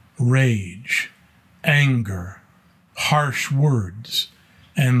 rage, anger, harsh words,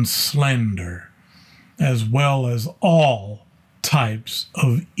 and slander, as well as all types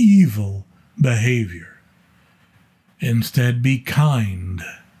of evil behavior. Instead, be kind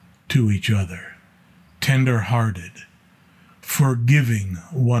to each other, tender-hearted, forgiving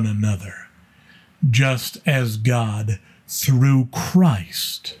one another, just as God, through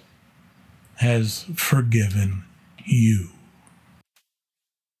Christ, has forgiven you.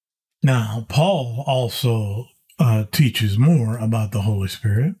 Now, Paul also teaches more about the Holy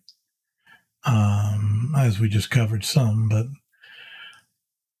Spirit, as we just covered some, but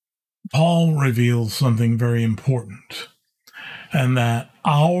Paul reveals something very important, and that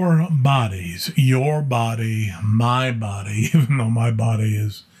our bodies, your body, my body, even though my body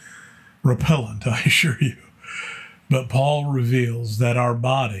is repellent, I assure you, but Paul reveals that our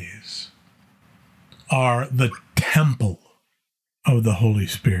bodies are the temple of the Holy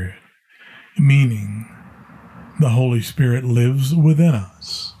Spirit, meaning the Holy Spirit lives within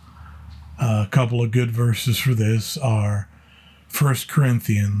us. A couple of good verses for this are 1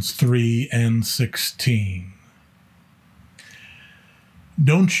 Corinthians 3:16.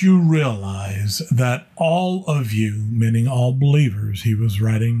 Don't you realize that all of you, meaning all believers, he was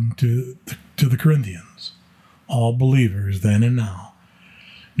writing to the Corinthians, all believers then and now,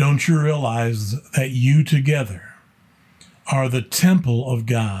 don't you realize that you together are the temple of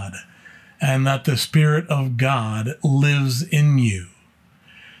God and that the Spirit of God lives in you?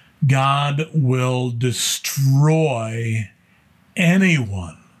 God will destroy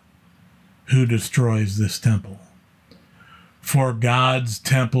anyone who destroys this temple. For God's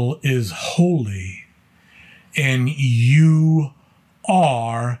temple is holy, and you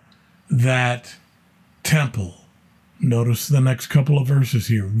are that temple. Notice the next couple of verses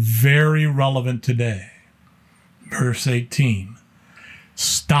here, very relevant today. Verse 18,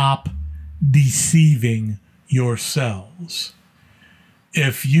 stop deceiving yourselves.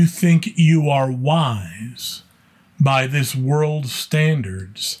 If you think you are wise by this world's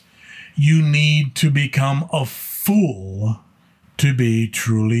standards, you need to become a fool to be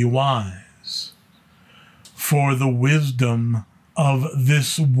truly wise. For the wisdom of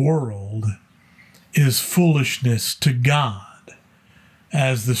this world is foolishness to God.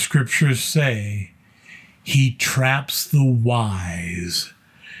 As the scriptures say, he traps the wise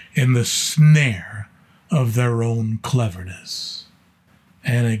in the snare of their own cleverness.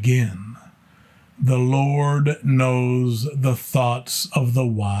 And again, the Lord knows the thoughts of the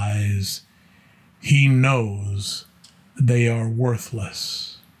wise. He knows they are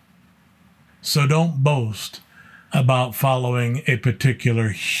worthless. So don't boast about following a particular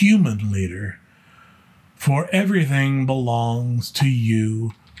human leader, for everything belongs to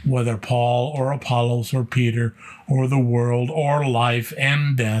you, whether Paul or Apollos or Peter or the world or life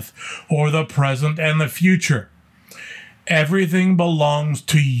and death or the present and the future. Everything belongs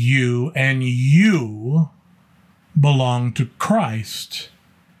to you, and you belong to Christ,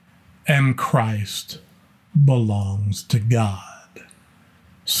 and Christ belongs to God.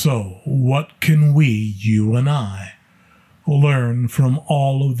 So what can we, you and I, learn from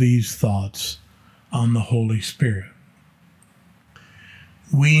all of these thoughts on the Holy Spirit?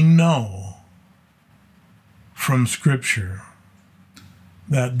 We know from Scripture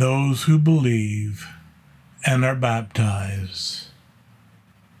that those who believe and are baptized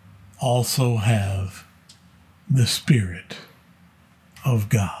also have the Spirit of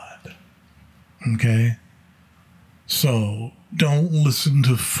God. Okay? So don't listen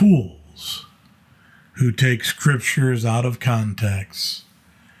to fools who take scriptures out of context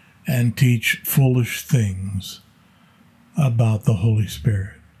and teach foolish things about the Holy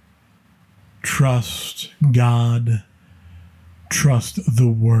Spirit. Trust God, Trust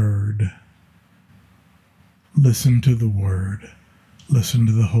the word. Listen to the word. Listen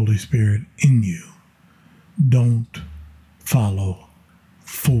to the Holy Spirit in you. Don't follow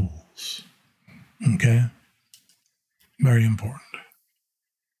fools. Okay? Very important.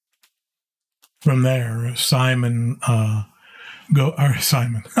 From there,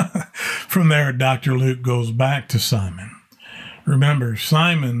 From there, Dr. Luke goes back to Simon. Remember,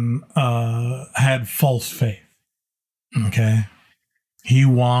 Simon had false faith. Okay? He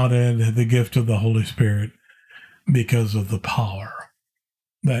wanted the gift of the Holy Spirit because of the power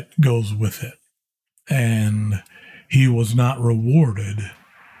that goes with it. And he was not rewarded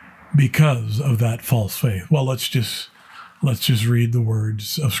because of that false faith. Well, let's just read the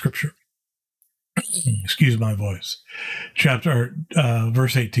words of Scripture. Excuse my voice.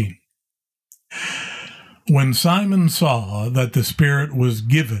 Verse 18. When Simon saw that the Spirit was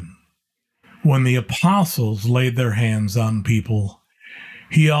given, when the apostles laid their hands on people,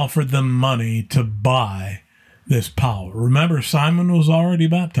 he offered them money to buy this power. Remember, Simon was already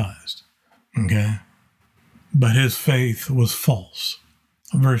baptized. Okay? But his faith was false.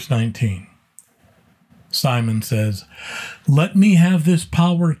 Verse 19. Simon says, "Let me have this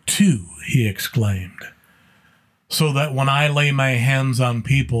power too," he exclaimed, "so that when I lay my hands on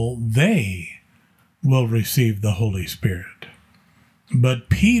people, they will receive the Holy Spirit." But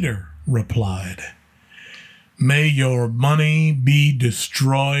Peter replied, "May your money be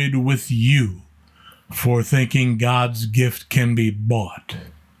destroyed with you for thinking God's gift can be bought.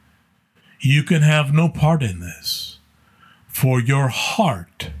 You can have no part in this, for your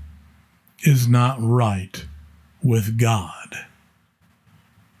heart is not right with God."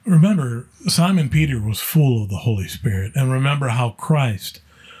 Remember, Simon Peter was full of the Holy Spirit. And remember how Christ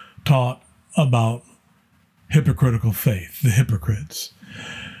taught about hypocritical faith, the hypocrites,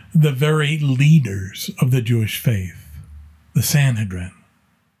 the very leaders of the Jewish faith, the Sanhedrin,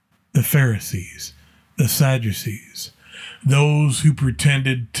 the Pharisees, the Sadducees, those who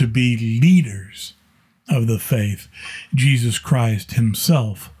pretended to be leaders of the faith. Jesus Christ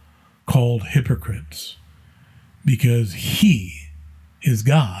himself called hypocrites because he is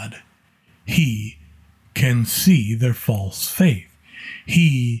God. He can see their false faith.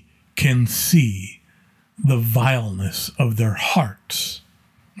 He can see the vileness of their hearts.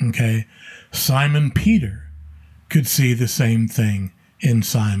 Okay? Simon Peter could see the same thing in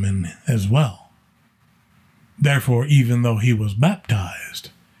Simon as well. Therefore, even though he was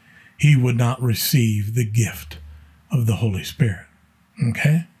baptized, he would not receive the gift of the Holy Spirit.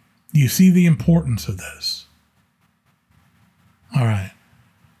 Okay? Do you see the importance of this? All right.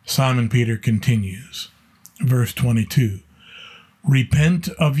 Simon Peter continues. Verse 22. "Repent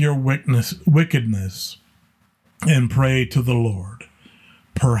of your wickedness and pray to the Lord.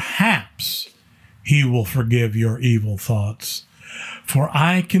 Perhaps he will forgive your evil thoughts. For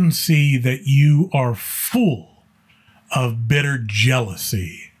I can see that you are full of bitter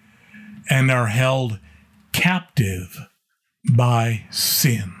jealousy and are held captive by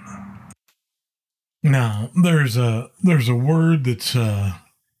sin." Now, there's a word that's, it's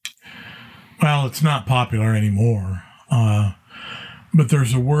not popular anymore, but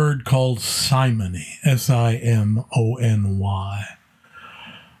there's a word called simony, Simony.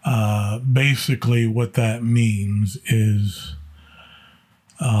 Basically, what that means is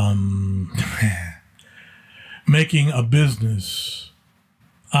making a business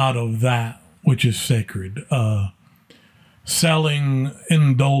out of that which is sacred, selling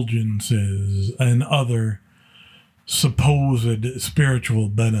indulgences and other supposed spiritual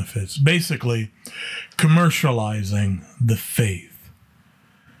benefits, basically commercializing the faith.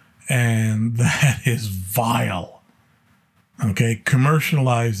 And that is vile. Okay,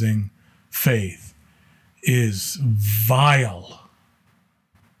 commercializing faith is vile.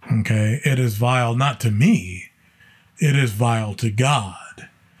 Okay, it is vile not to me, it is vile to God.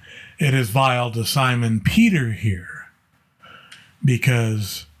 It is vile to Simon Peter here,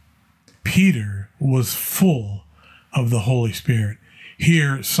 because Peter was full of the Holy Spirit.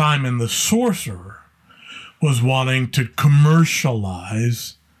 Here, Simon the sorcerer was wanting to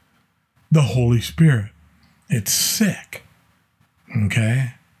commercialize the Holy Spirit. It's sick.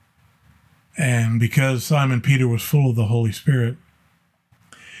 Okay? And because Simon Peter was full of the Holy Spirit,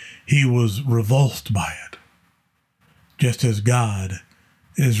 he was revulsed by it, just as God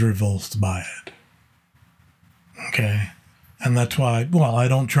is revulsed by it. Okay? And that's why, I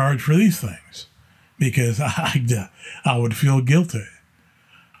don't charge for these things, because I would feel guilty.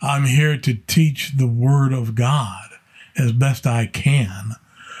 I'm here to teach the Word of God as best I can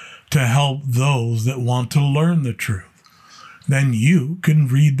to help those that want to learn the truth. Then you can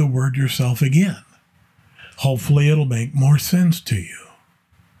read the Word yourself again. Hopefully it'll make more sense to you.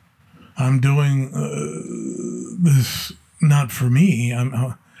 I'm doing this not for me.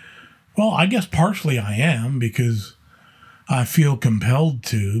 Well, I guess partially I am, because I feel compelled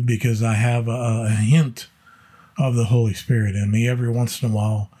to, because I have a hint of the Holy Spirit in me every once in a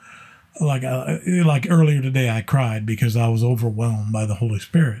while. Like earlier today, I cried because I was overwhelmed by the Holy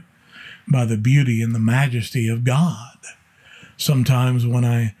Spirit, by the beauty and the majesty of God. Sometimes when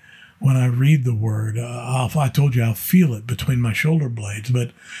I read the Word, I told you I'll feel it between my shoulder blades.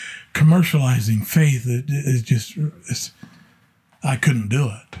 But commercializing faith I couldn't do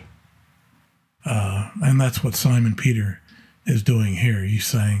it. And that's what Simon Peter is doing here. He's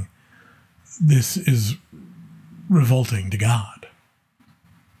saying, this is revolting to God.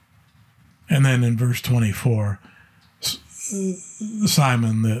 And then in verse 24,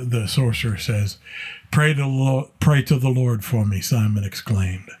 Simon the sorcerer says, Pray to the Lord for me, Simon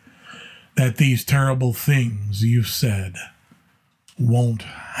exclaimed, that these terrible things you've said won't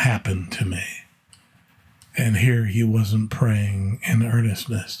happen to me. And here he wasn't praying in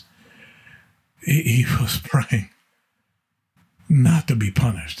earnestness. He was praying not to be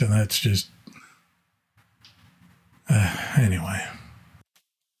punished. And that's just, anyway.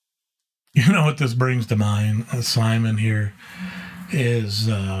 You know what this brings to mind, Simon here, is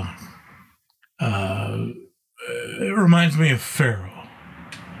it reminds me of Pharaoh.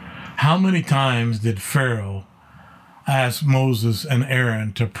 How many times did Pharaoh ask Moses and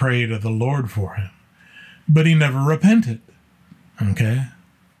Aaron to pray to the Lord for him? But he never repented. Okay?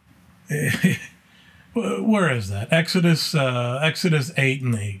 Where is that? Exodus 8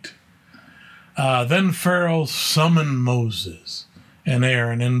 and 8. Then Pharaoh summoned Moses and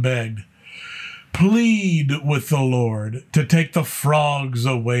Aaron and begged, Plead with the Lord to take the frogs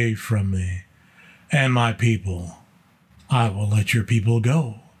away from me and my people. I will let your people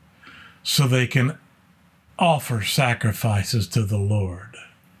go, so they can offer sacrifices to the Lord.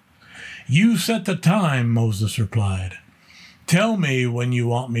 You set the time, Moses replied. Tell me when you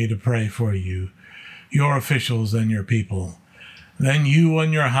want me to pray for you, your officials and your people. Then you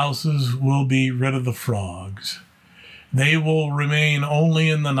and your houses will be rid of the frogs. They will remain only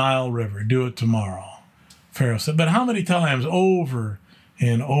in the Nile River. Do it tomorrow. Pharaoh said, but how many times over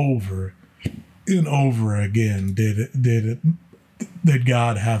and over and over again did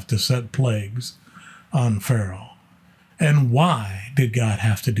God have to set plagues on Pharaoh? And why did God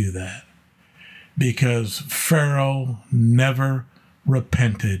have to do that? Because Pharaoh never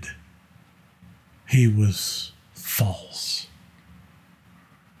repented. He was false.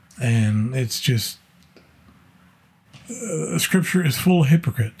 And it's just, Scripture is full of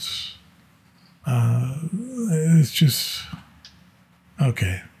hypocrites. It's just,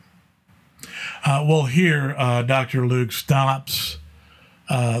 okay. Well, here, Dr. Luke stops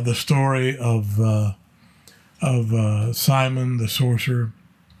the story of Simon the sorcerer,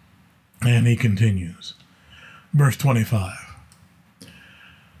 and he continues. Verse 25.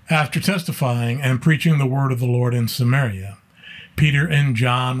 After testifying and preaching the word of the Lord in Samaria, Peter and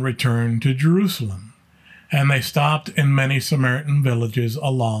John returned to Jerusalem, and they stopped in many Samaritan villages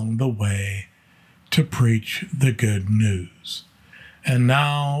along the way to preach the good news. And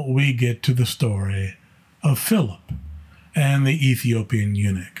now we get to the story of Phillip and the Ethiopian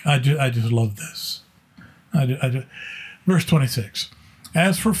eunuch. I just love this. Verse 26.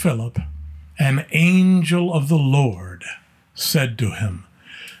 As for Philip, an angel of the Lord said to him,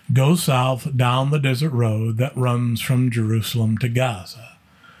 Go south down the desert road that runs from Jerusalem to Gaza.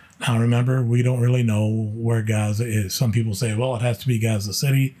 Now remember, we don't really know where Gaza is. Some people say, well, it has to be Gaza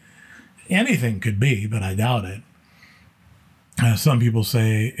City. Anything could be, but I doubt it. Some people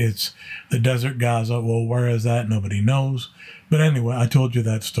say it's the desert Gaza. Well, where is that? Nobody knows. But anyway, I told you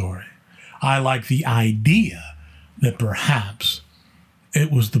that story. I like the idea that perhaps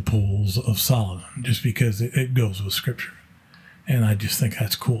it was the pools of Solomon, just because it goes with Scripture. And I just think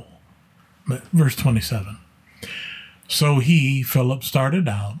that's cool. But verse 27. So he, Philip, started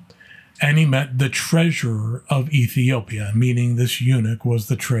out, and he met the treasurer of Ethiopia, meaning this eunuch was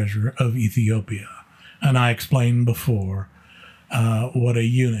the treasurer of Ethiopia. And I explained before what a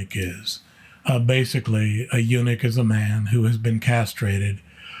eunuch is. Basically, a eunuch is a man who has been castrated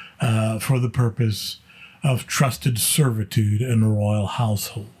for the purpose of trusted servitude in a royal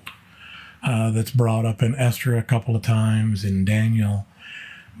household. That's brought up in Esther a couple of times, in Daniel.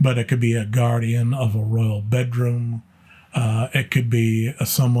 But it could be a guardian of a royal bedroom. It could be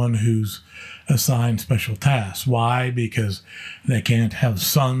someone who's assigned special tasks. Why? Because they can't have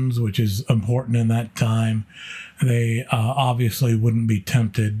sons, which is important in that time. They obviously wouldn't be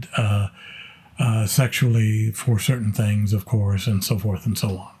tempted sexually for certain things, of course, and so forth and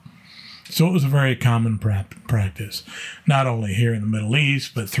so on. So it was a very common practice, not only here in the Middle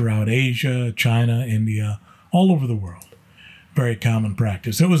East, but throughout Asia, China, India, all over the world. Very common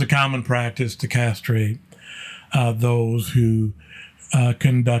practice. It was a common practice to castrate those who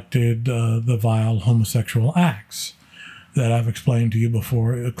conducted the vile homosexual acts that I've explained to you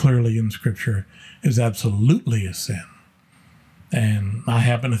before clearly in Scripture is absolutely a sin. And I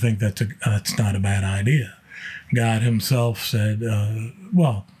happen to think that's not a bad idea. God himself said,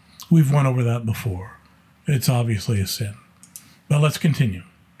 well, we've went over that before. It's obviously a sin. But let's continue.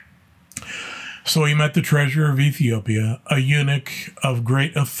 So he met the treasurer of Ethiopia, a eunuch of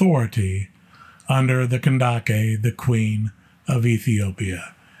great authority under the Kandake, the queen of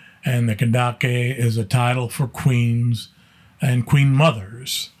Ethiopia. And the Kandake is a title for queens and queen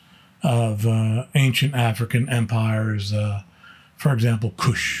mothers of ancient African empires, for example,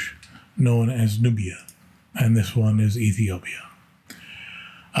 Kush, known as Nubia, and this one is Ethiopia.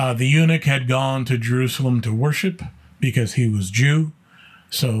 The eunuch had gone to Jerusalem to worship because he was Jew,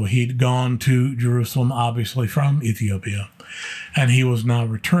 so he'd gone to Jerusalem, obviously from Ethiopia, and he was now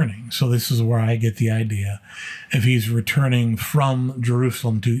returning. So this is where I get the idea. If he's returning from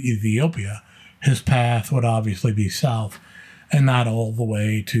Jerusalem to Ethiopia, his path would obviously be south and not all the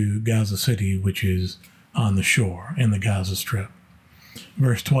way to Gaza City, which is on the shore in the Gaza Strip.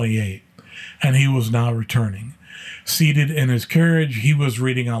 Verse 28, and he was now returning. Seated in his carriage, he was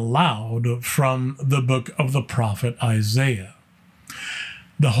reading aloud from the book of the prophet Isaiah.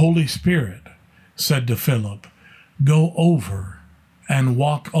 The Holy Spirit said to Philip, go over and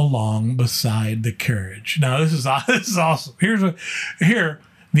walk along beside the carriage. Now, this is awesome. Here,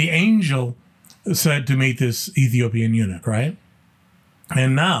 the angel said to meet this Ethiopian eunuch, right?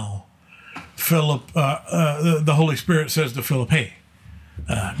 And now, Philip, the Holy Spirit says to Philip, hey,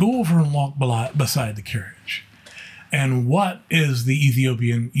 go over and walk beside the carriage. And what is the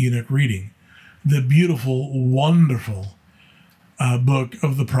Ethiopian eunuch reading? The beautiful, wonderful book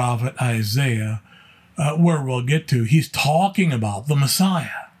of the prophet Isaiah, where we'll get to. He's talking about the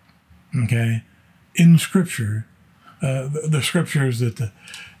Messiah, okay? In Scripture, the scriptures that the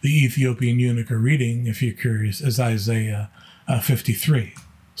Ethiopian eunuch are reading, if you're curious, is Isaiah 53,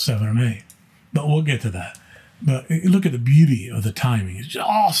 7 and 8. But we'll get to that. But look at the beauty of the timing. It's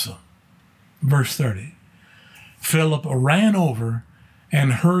awesome. Verse 30. Philip ran over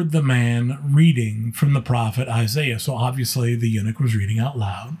and heard the man reading from the prophet Isaiah. So obviously the eunuch was reading out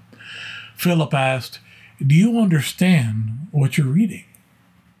loud. Philip asked, do you understand what you're reading?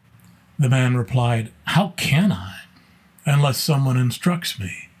 The man replied, how can I, unless someone instructs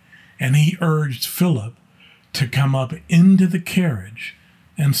me? And he urged Philip to come up into the carriage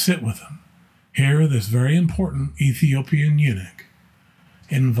and sit with him. Here, this very important Ethiopian eunuch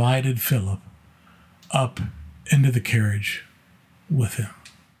invited Philip up into the carriage with him.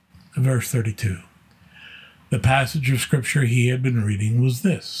 Verse 32. The passage of Scripture he had been reading was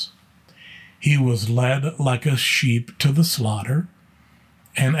this. He was led like a sheep to the slaughter,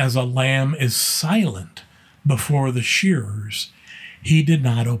 and as a lamb is silent before the shearers, he did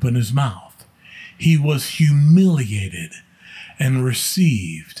not open his mouth. He was humiliated and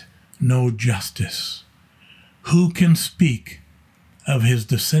received no justice. Who can speak of his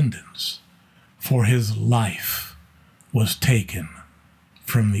descendants? For his life was taken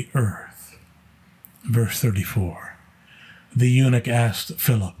from the earth. Verse 34. The eunuch asked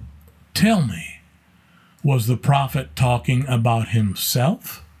Philip, tell me, was the prophet talking about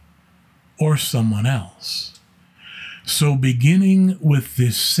himself or someone else? So beginning with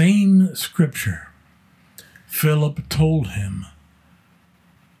this same scripture, Philip told him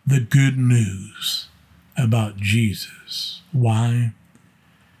the good news about Jesus. Why?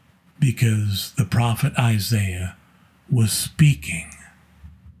 Because the prophet Isaiah was speaking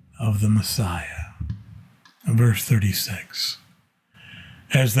of the Messiah. Verse 36.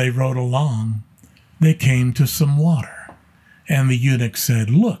 As they rode along, they came to some water, and the eunuch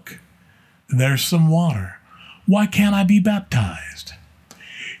said, look, there's some water. Why can't I be baptized?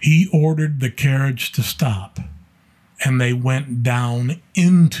 He ordered the carriage to stop, and they went down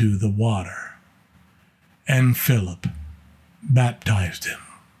into the water, and Philip baptized him.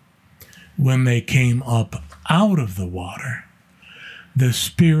 When they came up out of the water, the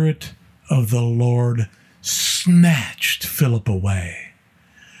Spirit of the Lord snatched Philip away.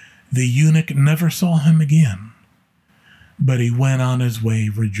 The eunuch never saw him again, but he went on his way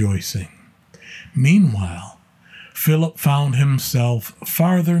rejoicing. Meanwhile, Philip found himself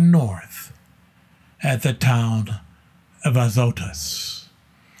farther north at the town of Azotus.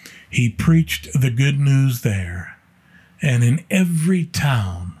 He preached the good news there and in every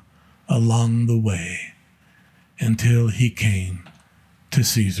town along the way until he came to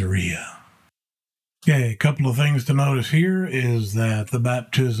Caesarea. Okay, a couple of things to notice here is that the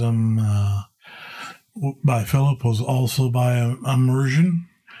baptism by Philip was also by immersion.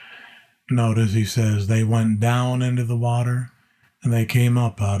 Notice he says they went down into the water and they came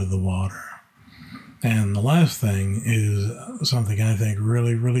up out of the water. And the last thing is something I think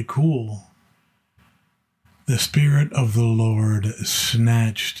really, really cool. The Spirit of the Lord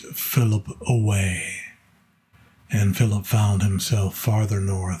snatched Philip away, and Philip found himself farther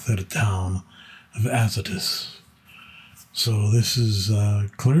north at a town of Azotus. So this is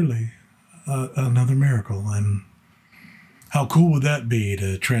clearly another miracle. And how cool would that be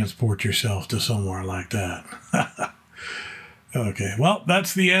to transport yourself to somewhere like that? Okay, well,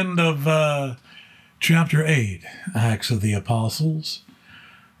 that's the end of chapter 8, Acts of the Apostles.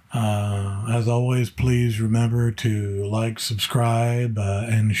 As always, please remember to like, subscribe,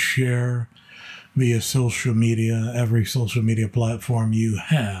 and share via social media, every social media platform you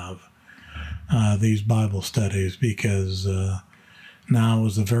have, these Bible studies, because now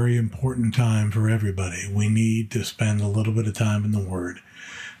is a very important time for everybody. We need to spend a little bit of time in the Word.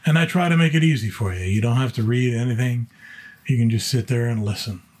 And I try to make it easy for you. You don't have to read anything. You can just sit there and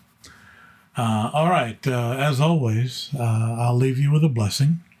listen. All right, as always, I'll leave you with a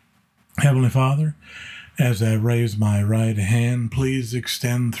blessing. Heavenly Father, as I raise my right hand, please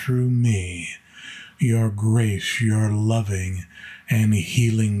extend through me your grace, your loving and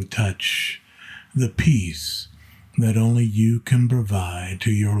healing touch, the peace that only you can provide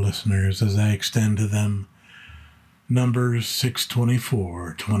to your listeners as I extend to them. Numbers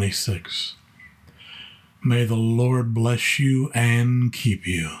 6:24-26. May the Lord bless you and keep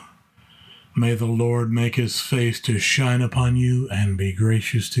you. May the Lord make his face to shine upon you and be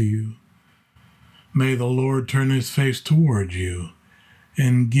gracious to you. May the Lord turn his face toward you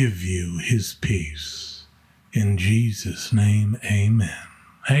and give you his peace. In Jesus' name, amen.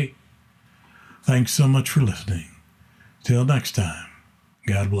 Hey, thanks so much for listening. Till next time,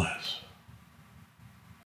 God bless.